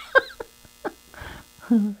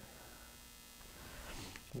 And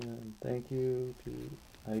thank you to.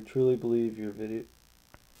 I truly believe your video.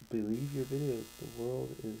 Believe your videos. The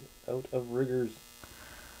world is out of riggers.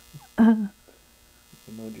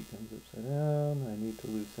 Emoji comes upside down. I need to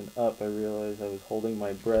loosen up. I realized I was holding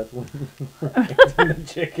my breath when raising the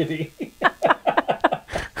chickadee.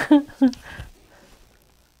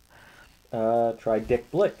 Try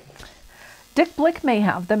Dick Blick. Dick Blick may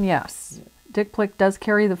have them, yes. Yeah. Dick Blick does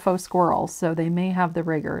carry the faux squirrel, so they may have the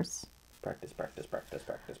riggers. Practice, practice, practice,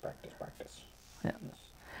 practice, practice, practice. Yeah. Yes.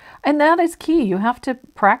 And that is key. You have to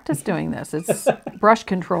practice doing this. It's brush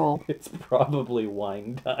control. It's probably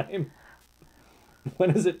wine time.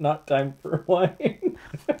 When is it not time for wine?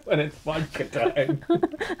 When it's vodka time.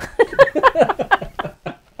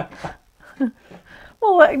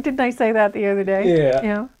 Well, didn't I say that the other day? Yeah.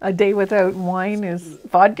 Yeah. A day without wine is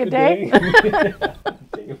vodka day. A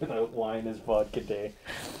day without wine is vodka day.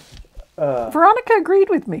 Veronica agreed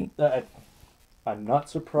with me. I'm not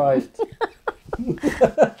surprised.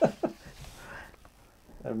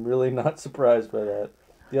 I'm really not surprised by that.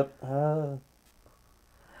 Yep.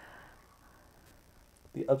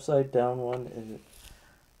 The upside down one is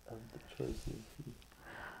of the choices.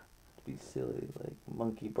 Be silly, like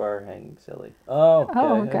monkey bar hanging silly. Oh,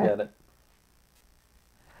 okay. I get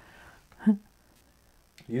it.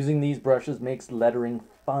 Using these brushes makes lettering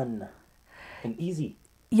fun and easy.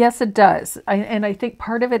 Yes, it does. And I think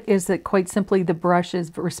part of it is that quite simply the brush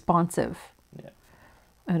is responsive. Yeah.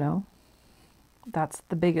 You know, that's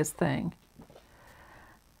the biggest thing.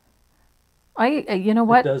 You know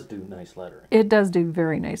what? It does do nice lettering. It does do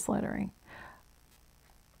very nice lettering.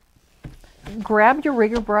 Grab your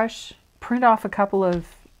rigger brush, print off a couple of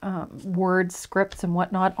words, scripts, and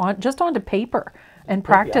whatnot just onto paper, and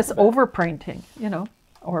practice over printing. You know,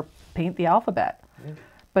 or paint the alphabet. Yeah.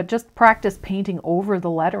 But just practice painting over the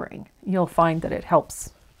lettering. You'll find that it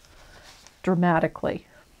helps dramatically.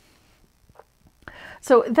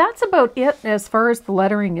 So that's about it as far as the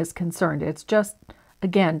lettering is concerned. It's just,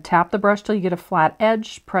 again, tap the brush till you get a flat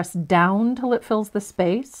edge, press down till it fills the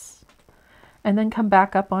space, and then come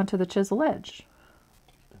back up onto the chisel edge.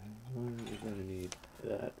 You're going to need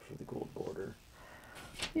that for the gold border.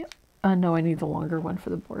 Yep. No, I need the longer one for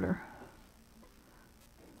the border.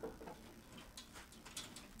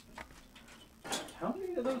 How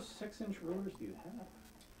many of those 6-inch rulers do you have?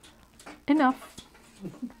 Enough.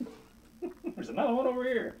 There's another one over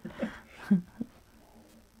here.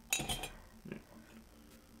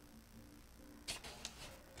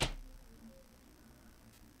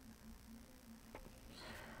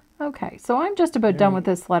 Okay, so I'm just about done with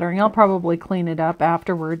this lettering. I'll probably clean it up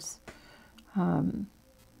afterwards. I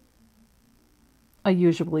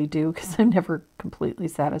usually do because I'm never completely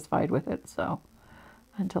satisfied with it, so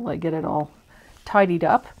until I get it all tidied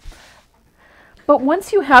up. But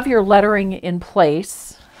once you have your lettering in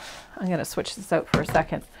place, I'm going to switch this out for a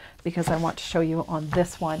second because I want to show you on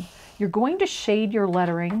this one. You're going to shade your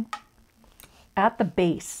lettering at the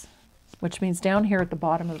base, which means down here at the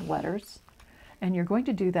bottom of the letters. And you're going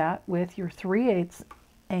to do that with your 3/8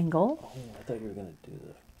 angle. Oh, I thought you were going to do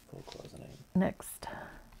the full closening. Next.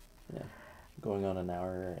 Yeah, going on 1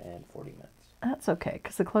 hour and 40 minutes. That's okay,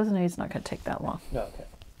 because the closening is not going to take that long. Oh, okay.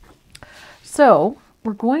 So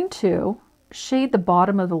we're going to shade the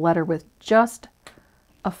bottom of the letter with just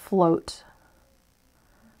a float,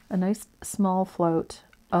 a nice small float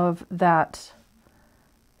of that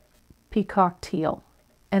peacock teal.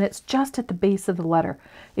 And it's just at the base of the letter.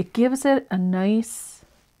 It gives it a nice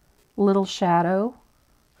little shadow.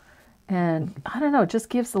 And I don't know, it just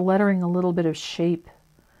gives the lettering a little bit of shape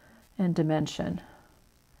and dimension.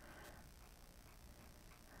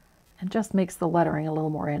 And just makes the lettering a little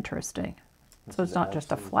more interesting. So it's not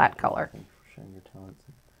just a flat color. Thank you for sharing your talents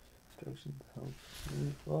and instructions. Helps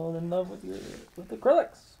you fall in love with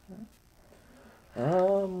acrylics.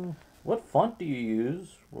 What font do you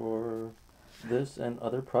use for this and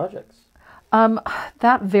other projects?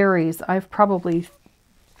 That varies. I've probably,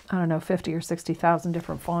 I don't know, 50 or 60,000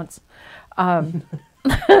 different fonts.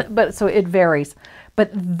 But so it varies.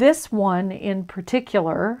 But this one in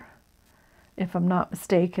particular, if I'm not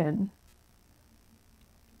mistaken,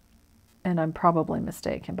 and I'm probably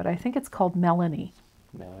mistaken, but I think it's called Melanie.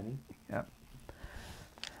 Melanie? Yep.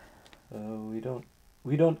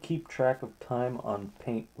 We don't keep track of time on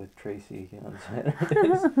paint with Tracy on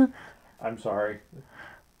Saturdays. I'm sorry.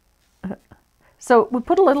 So we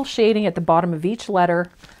put a little shading at the bottom of each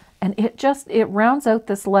letter, and it rounds out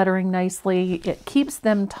this lettering nicely. It keeps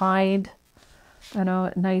them tied, you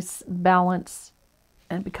know, nice balance,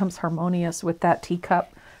 and becomes harmonious with that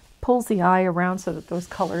teacup. Pulls the eye around so that those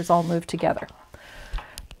colors all move together.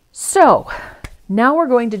 So Now we're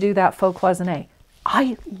going to do that faux cloisonné.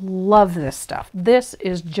 I love this stuff. This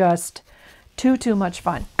is just too much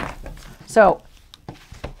fun. So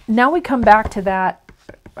now we come back to that.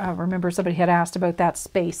 Remember, somebody had asked about that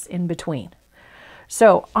space in between.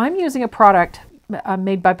 So I'm using a product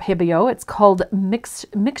made by Pebeo. It's called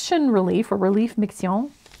Mixion Relief, or Relief Mixion.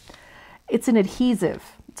 It's an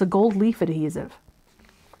adhesive. It's a gold leaf adhesive.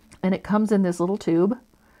 And it comes in this little tube.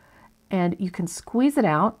 And you can squeeze it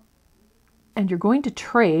out. And you're going to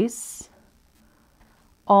trace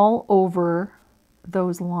all over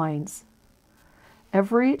those lines.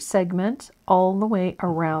 Every segment all the way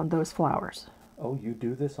around those flowers. Oh, you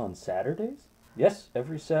do this on Saturdays? Yes,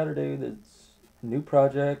 every Saturday it's new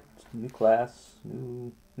project, new class,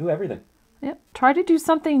 new everything. Yep. Try to do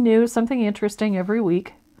something new, something interesting every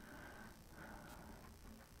week.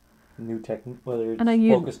 New technique, whether it's And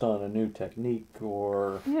focused on a new technique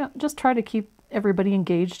or... Yeah, just try to keep everybody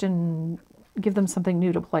engaged and give them something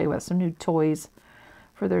new to play with, some new toys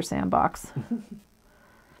for their sandbox.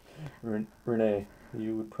 Renee,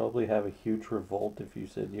 you would probably have a huge revolt if you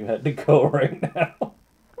said you had to go right now.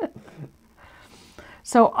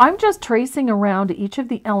 So I'm just tracing around each of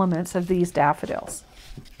the elements of these daffodils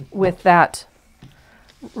with that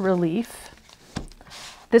relief.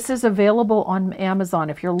 This is available on Amazon.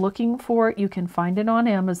 If you're looking for it, you can find it on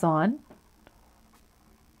Amazon.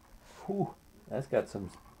 Whew, that's got some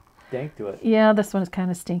stank to it. Yeah, this one is kind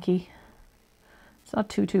of stinky. It's not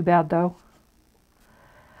too bad though.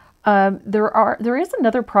 There is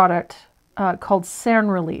another product called Cern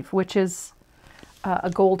Relief, which is a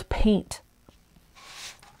gold paint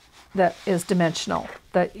that is dimensional,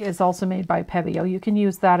 that is also made by Pebeo. You can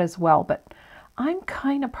use that as well, but I'm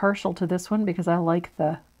kind of partial to this one because I like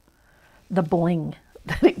the bling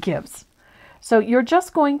that it gives. So you're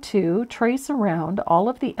just going to trace around all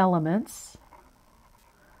of the elements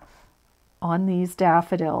on these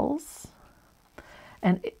daffodils.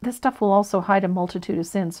 And this stuff will also hide a multitude of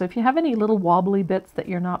sins. So if you have any little wobbly bits that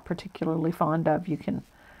you're not particularly fond of, you can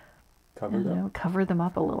cover them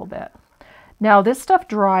up a little bit. Now this stuff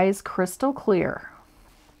dries crystal clear,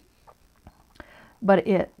 but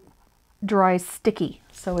it dries sticky,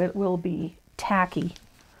 so it will be tacky.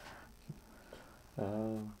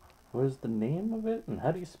 What is the name of it and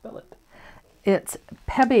how do you spell it? It's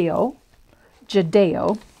Pebeo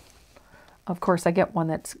Jadeo. Of course, I get one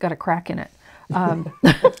that's got a crack in it.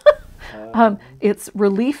 It's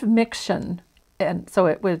Relief Mixion, and so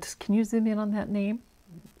it would. Can you zoom in on that name?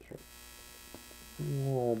 Sure.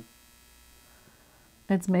 Well,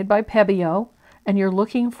 it's made by Pebeo, and you're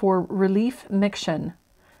looking for Relief Mixion,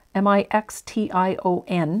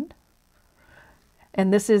 Mixtion,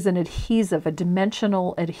 and this is an adhesive, a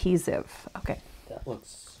dimensional adhesive. Okay. That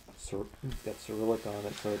looks got Cyrillic on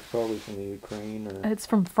it, so it's probably from the Ukraine or. It's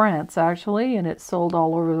from France actually, and it's sold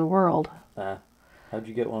all over the world. How'd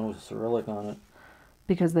you get one with Cyrillic on it?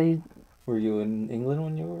 Because they... Were you in England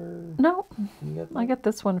when you were... No, I get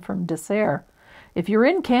this one from Dessert. If you're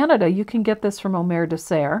in Canada, you can get this from Omer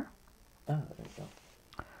Dessert. Ah, there you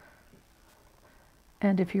go.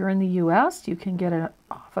 And if you're in the US, you can get it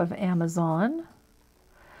off of Amazon.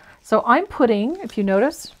 So I'm putting, if you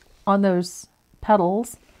notice, on those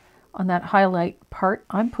petals, on that highlight part,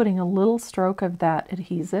 I'm putting a little stroke of that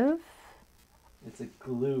adhesive. It's a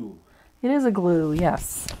glue. It is a glue,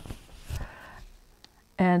 yes.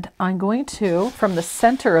 And I'm going to, from the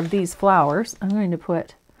center of these flowers, I'm going to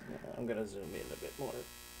put... Yeah, I'm going to zoom in a bit more.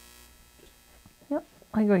 Yep,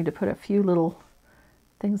 I'm going to put a few little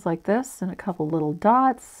things like this and a couple little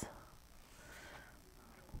dots.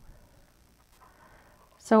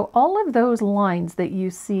 So all of those lines that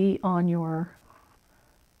you see on your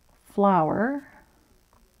flower,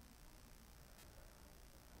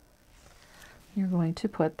 you're going to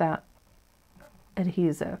put that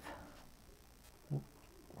adhesive.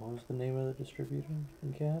 What was the name of the distributor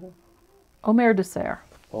in Canada? Omer Dessert.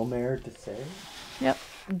 Omer Dessert? Yep.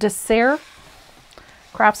 Dessert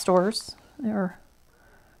craft stores. There are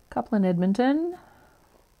a couple in Edmonton.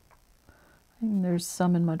 And there's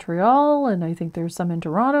some in Montreal, and I think there's some in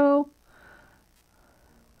Toronto.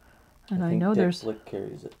 And I know there's... Dick Blick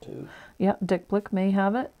carries it too. Yeah, Dick Blick may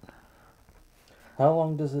have it. How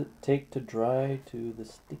long does it take to dry to the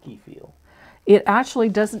sticky feel? It actually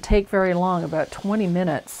doesn't take very long, about 20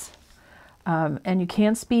 minutes. And you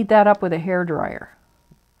can speed that up with a hairdryer.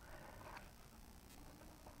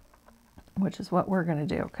 Which is what we're going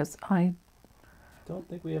to do, because I don't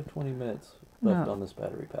think we have 20 minutes left on this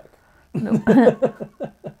battery pack. No.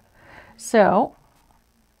 So,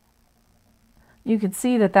 you can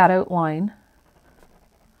see that outline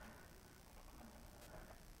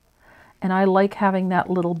And I like having that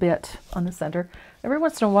little bit on the center. Every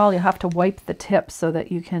once in a while you have to wipe the tip so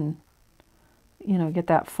that you can, you know, get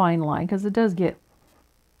that fine line, because it does get,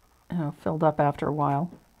 you know, filled up after a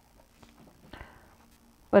while.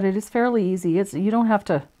 But it is fairly easy. You don't have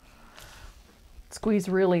to squeeze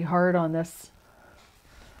really hard on this.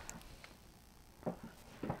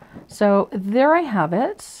 So there I have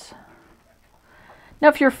it. Now,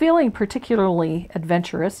 if you're feeling particularly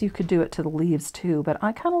adventurous, you could do it to the leaves too, but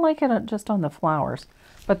I kind of like it just on the flowers.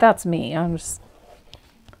 But that's me.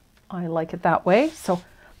 I like it that way. So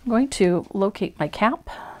I'm going to locate my cap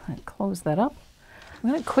and close that up. I'm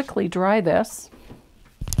going to quickly dry this.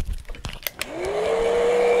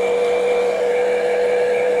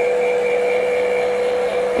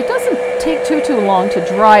 It doesn't take too long to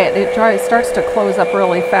dry it. It starts to close up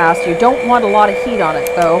really fast. You don't want a lot of heat on it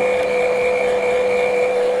though,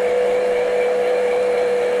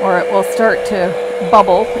 or it will start to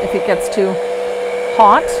bubble if it gets too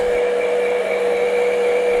hot.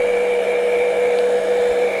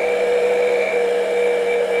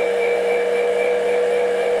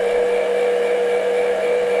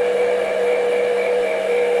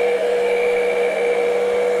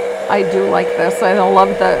 I do like this. I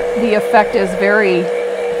love the effect is very,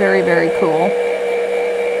 very, very cool.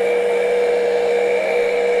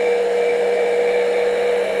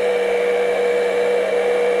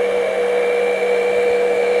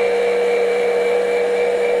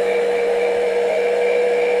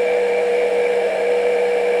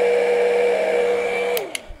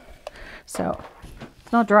 So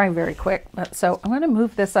it's not drying very quick, but so I'm going to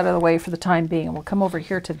move this out of the way for the time being, and we'll come over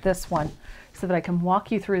here to this one so that I can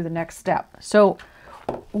walk you through the next step. So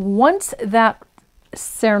once that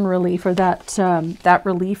cerne relief, or that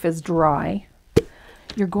relief is dry,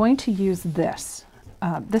 you're going to use this.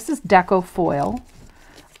 This is deco foil.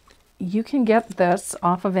 You can get this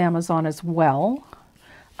off of Amazon as well.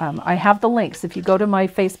 I have the links. If you go to my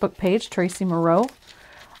Facebook page, Tracy Moreau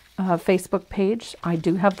Facebook page, I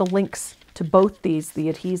do have the links to both these, the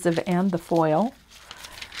adhesive and the foil.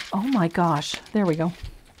 Oh my gosh, there we go.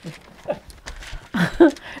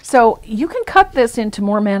 So you can cut this into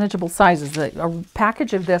more manageable sizes. A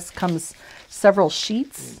package of this comes several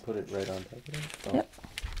sheets. Put it right on top of it. Oh. Yep.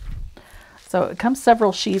 So it comes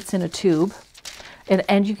several sheets in a tube,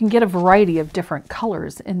 and you can get a variety of different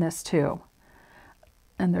colors in this too.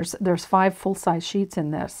 And there's 5 full-size sheets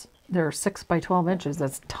in this. They're 6 by 12 inches.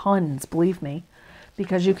 That's tons, believe me,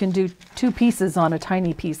 because you can do 2 pieces on a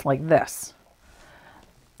tiny piece like this.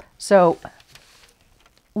 So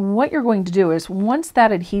what you're going to do is, once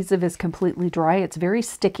that adhesive is completely dry, it's very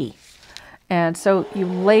sticky. And so you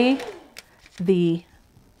lay the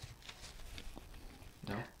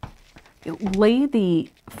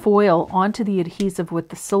foil onto the adhesive with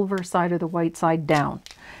the silver side or the white side down.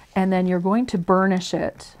 And then you're going to burnish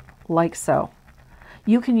it like so.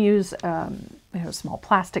 You can use a small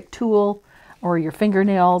plastic tool or your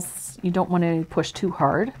fingernails. You don't want to push too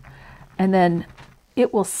hard. And then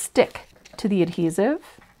it will stick to the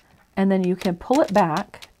adhesive, and then you can pull it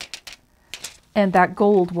back and that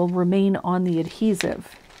gold will remain on the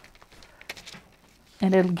adhesive,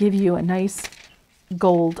 and it'll give you a nice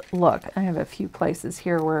gold look. I have a few places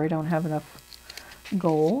here where I don't have enough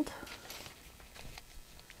gold.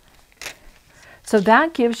 So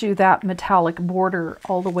that gives you that metallic border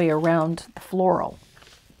all the way around the floral.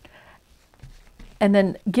 And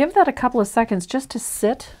then give that a couple of seconds just to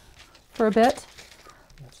sit for a bit.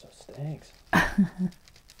 That so stinks.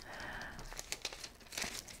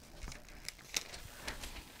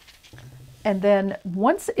 And then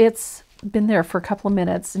once it's been there for a couple of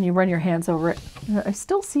minutes and you run your hands over it, I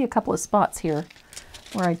still see a couple of spots here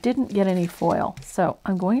where I didn't get any foil. So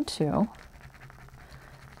I'm going to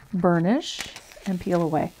burnish and peel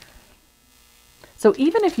away. So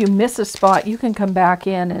even if you miss a spot, you can come back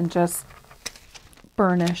in and just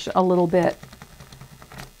burnish a little bit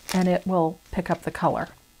and it will pick up the color.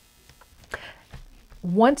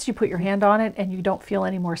 Once you put your hand on it and you don't feel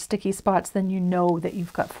any more sticky spots, then you know that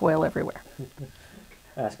you've got foil everywhere.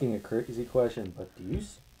 Asking a crazy question, but do you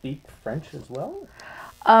speak French as well?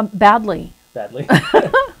 Badly. Badly?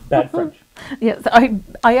 Bad French. Yes,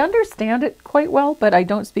 I understand it quite well, but I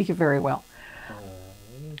don't speak it very well.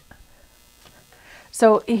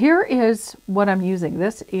 So here is what I'm using.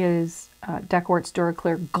 This is Decort's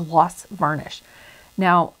DuraClear Gloss Varnish.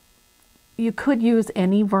 Now, you could use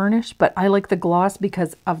any varnish, but I like the gloss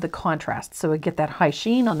because of the contrast. So I get that high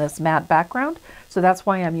sheen on this matte background. So that's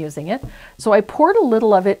why I'm using it. So I poured a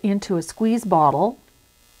little of it into a squeeze bottle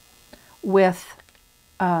with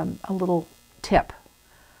a little tip.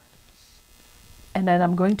 And then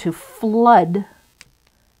I'm going to flood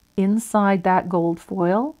inside that gold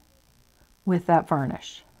foil with that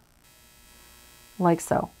varnish, like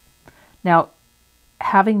so. Now,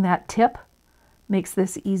 having that tip makes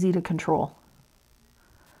this easy to control.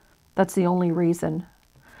 That's the only reason.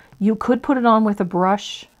 You could put it on with a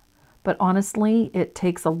brush, but honestly, it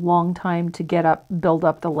takes a long time to build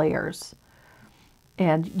up the layers.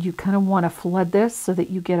 And you kind of want to flood this so that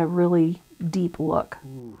you get a really deep look.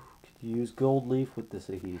 Ooh, could you use gold leaf with this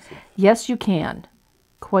adhesive? Yes, you can,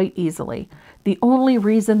 quite easily. The only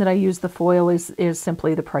reason that I use the foil is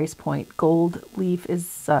simply the price point. Gold leaf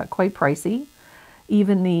is quite pricey.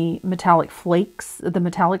 Even the metallic flakes, the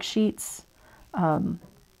metallic sheets,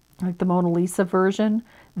 like the Mona Lisa version,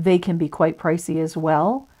 they can be quite pricey as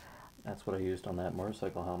well. That's what I used on that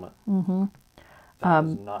motorcycle helmet. Mm-hmm. That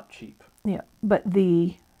was not cheap. Yeah, but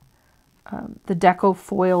the deco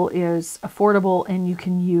foil is affordable, and you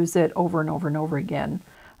can use it over and over and over again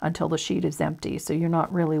until the sheet is empty. So you're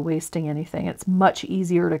not really wasting anything. It's much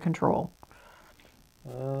easier to control.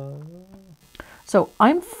 So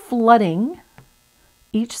I'm flooding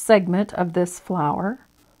each segment of this flower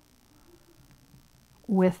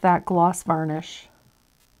with that gloss varnish,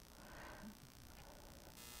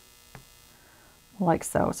 like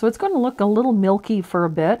so. So it's going to look a little milky for a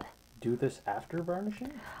bit. Do this after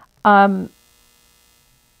varnishing?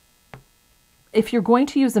 If you're going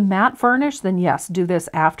to use a matte varnish, then yes, do this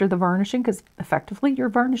after the varnishing, because effectively you're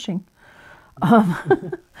varnishing. Why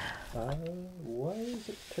is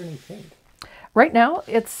it turning pink? Right now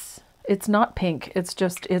it's not pink.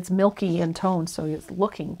 It's milky in tone, so it's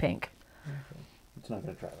looking pink. Okay. It's not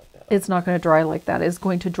going to dry like that. It's not going to dry like that. It's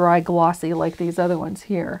going to dry glossy like these other ones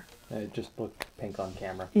here. It just looked pink on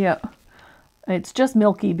camera. Yeah. It's just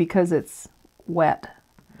milky because it's wet,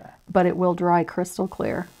 but it will dry crystal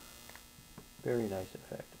clear. Very nice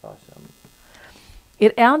effect. Awesome.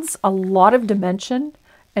 It adds a lot of dimension,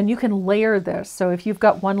 and you can layer this. So if you've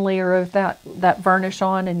got one layer of that varnish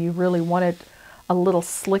on and you really want it a little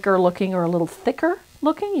slicker looking or a little thicker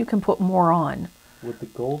looking, you can put more on. Would the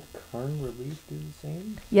gold Kern relief do the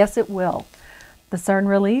same? Yes, it will. The Cern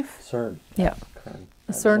relief? Cern. Yeah. Kern.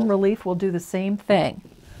 The Cern relief will do the same thing.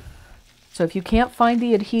 So if you can't find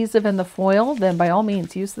the adhesive and the foil, then by all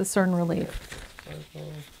means use the Cern relief. Thank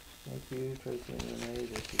you, Tracy and Renee.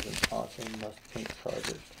 This is an awesome must paint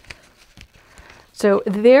project. So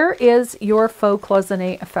there is your faux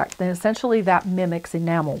cloisonné effect. And essentially that mimics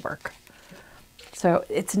enamel work. So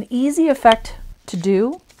it's an easy effect to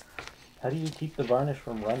do. How do you keep the varnish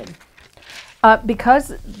from running? Because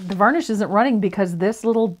the varnish isn't running because this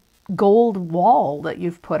little gold wall that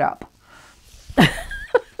you've put up.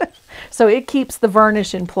 So it keeps the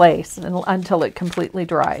varnish in place until it completely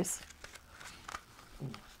dries.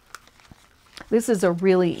 This is a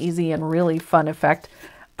really easy and really fun effect.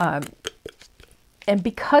 And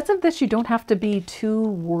because of this, you don't have to be too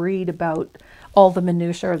worried about all the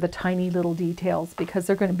minutiae or the tiny little details, because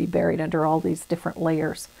they're going to be buried under all these different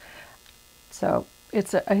layers. So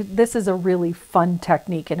this is a really fun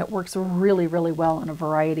technique, and it works really, really well on a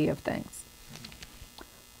variety of things.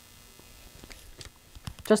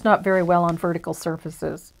 Just not very well on vertical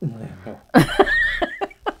surfaces.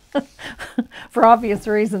 For obvious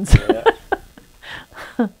reasons. Yeah.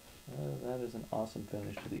 That is an awesome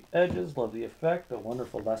finish to the edges. Love the effect. A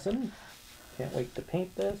wonderful lesson. Can't wait to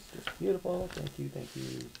paint this. Just beautiful. Thank you, thank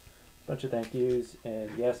you. Bunch of thank yous. And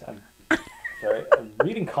yes, I'm sorry, I'm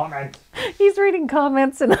reading comments. He's reading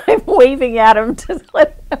comments and I'm waving at him to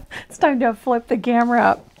let him. It's time to flip the camera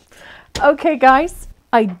up. Okay, guys,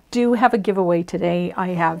 I do have a giveaway today. I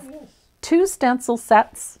have 2 stencil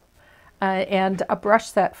sets and a brush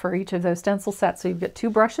set for each of those stencil sets. So you've got 2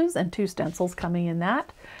 brushes and 2 stencils coming in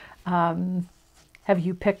that. Have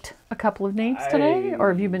you picked a couple of names today, or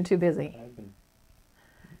have you been too busy? I've been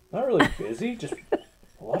not really busy, just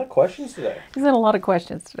a lot of questions today. He's had a lot of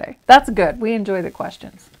questions today. That's good. We enjoy the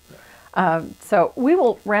questions. So we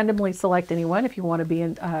will randomly select anyone if you want to be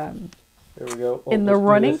in There we go. in the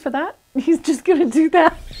running for that. He's just going to do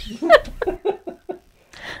that.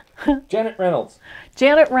 Janet Reynolds.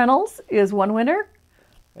 Janet Reynolds is one winner.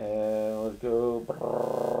 And let's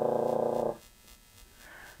go.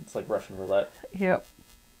 It's like Russian roulette. Yep.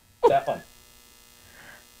 That one.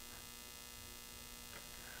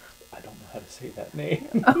 I don't know how to say that name.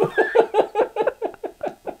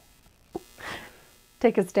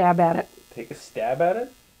 Take a stab at it. Take a stab at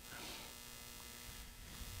it?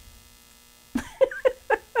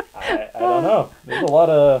 I don't know. There's a lot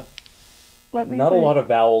of... Not a lot of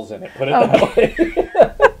vowels in it, put it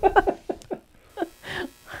that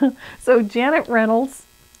way. So Janet Reynolds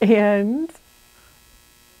and...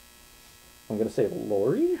 I'm going to say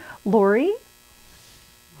Lori? Lori.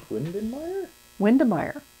 Windemeyer?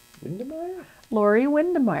 Windemeyer. Windemeyer? Lori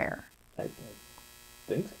Windemeyer. I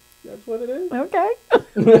think that's what it is. Okay.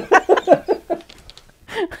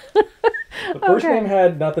 The first name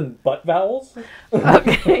had nothing but vowels.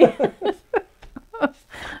 Okay.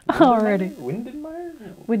 Alrighty.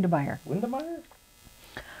 Windemeyer? Windemeyer. Windemeyer?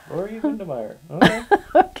 Lori Windemeyer. Okay.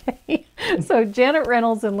 Okay. So Janet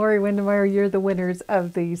Reynolds and Lori Windemeyer, you're the winners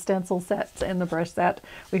of the stencil sets and the brush set.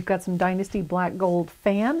 We've got some Dynasty Black Gold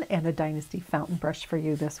fan and a Dynasty fountain brush for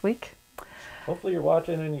you this week. Hopefully you're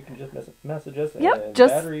watching and you can just message us. Yep, And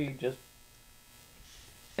just battery just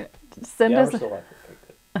send us. We're still active. Okay,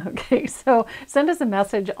 good. Okay, so send us a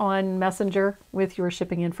message on Messenger with your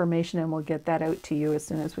shipping information and we'll get that out to you as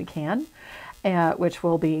soon as we can, which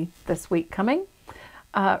will be this week coming.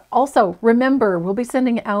 Also, remember, we'll be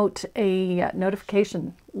sending out a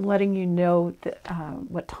notification letting you know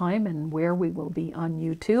what time and where we will be on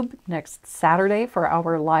YouTube next Saturday for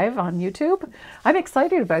our live on YouTube. I'm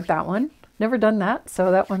excited about that one. Never done that,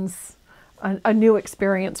 so that one's a new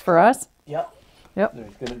experience for us. Yep. Yep.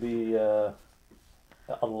 There's going to be a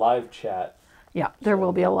live chat. Yeah, there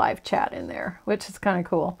will be a live chat in there, which is kind of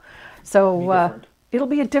cool. So it'll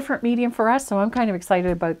be a different medium for us, so I'm kind of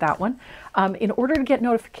excited about that one. In order to get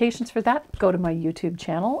notifications for that, go to my YouTube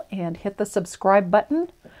channel and hit the subscribe button.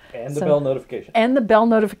 And the bell notification. And the bell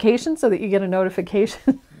notification so that you get a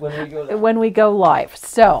notification when we go live. when we go live.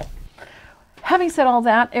 So, having said all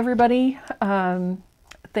that, everybody,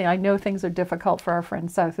 I know things are difficult for our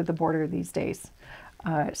friends south of the border these days.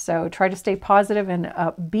 So try to stay positive and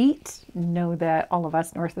upbeat. Know that all of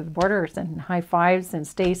us north of the border are sending high fives and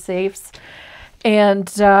stay safe. And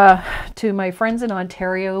to my friends in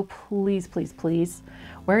Ontario, please, please, please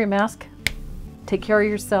wear your mask. Take care of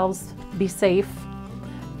yourselves. Be safe.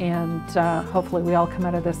 And hopefully we all come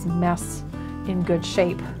out of this mess in good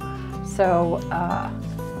shape. So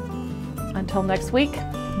until next week,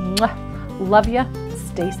 love ya.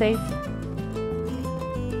 Stay safe.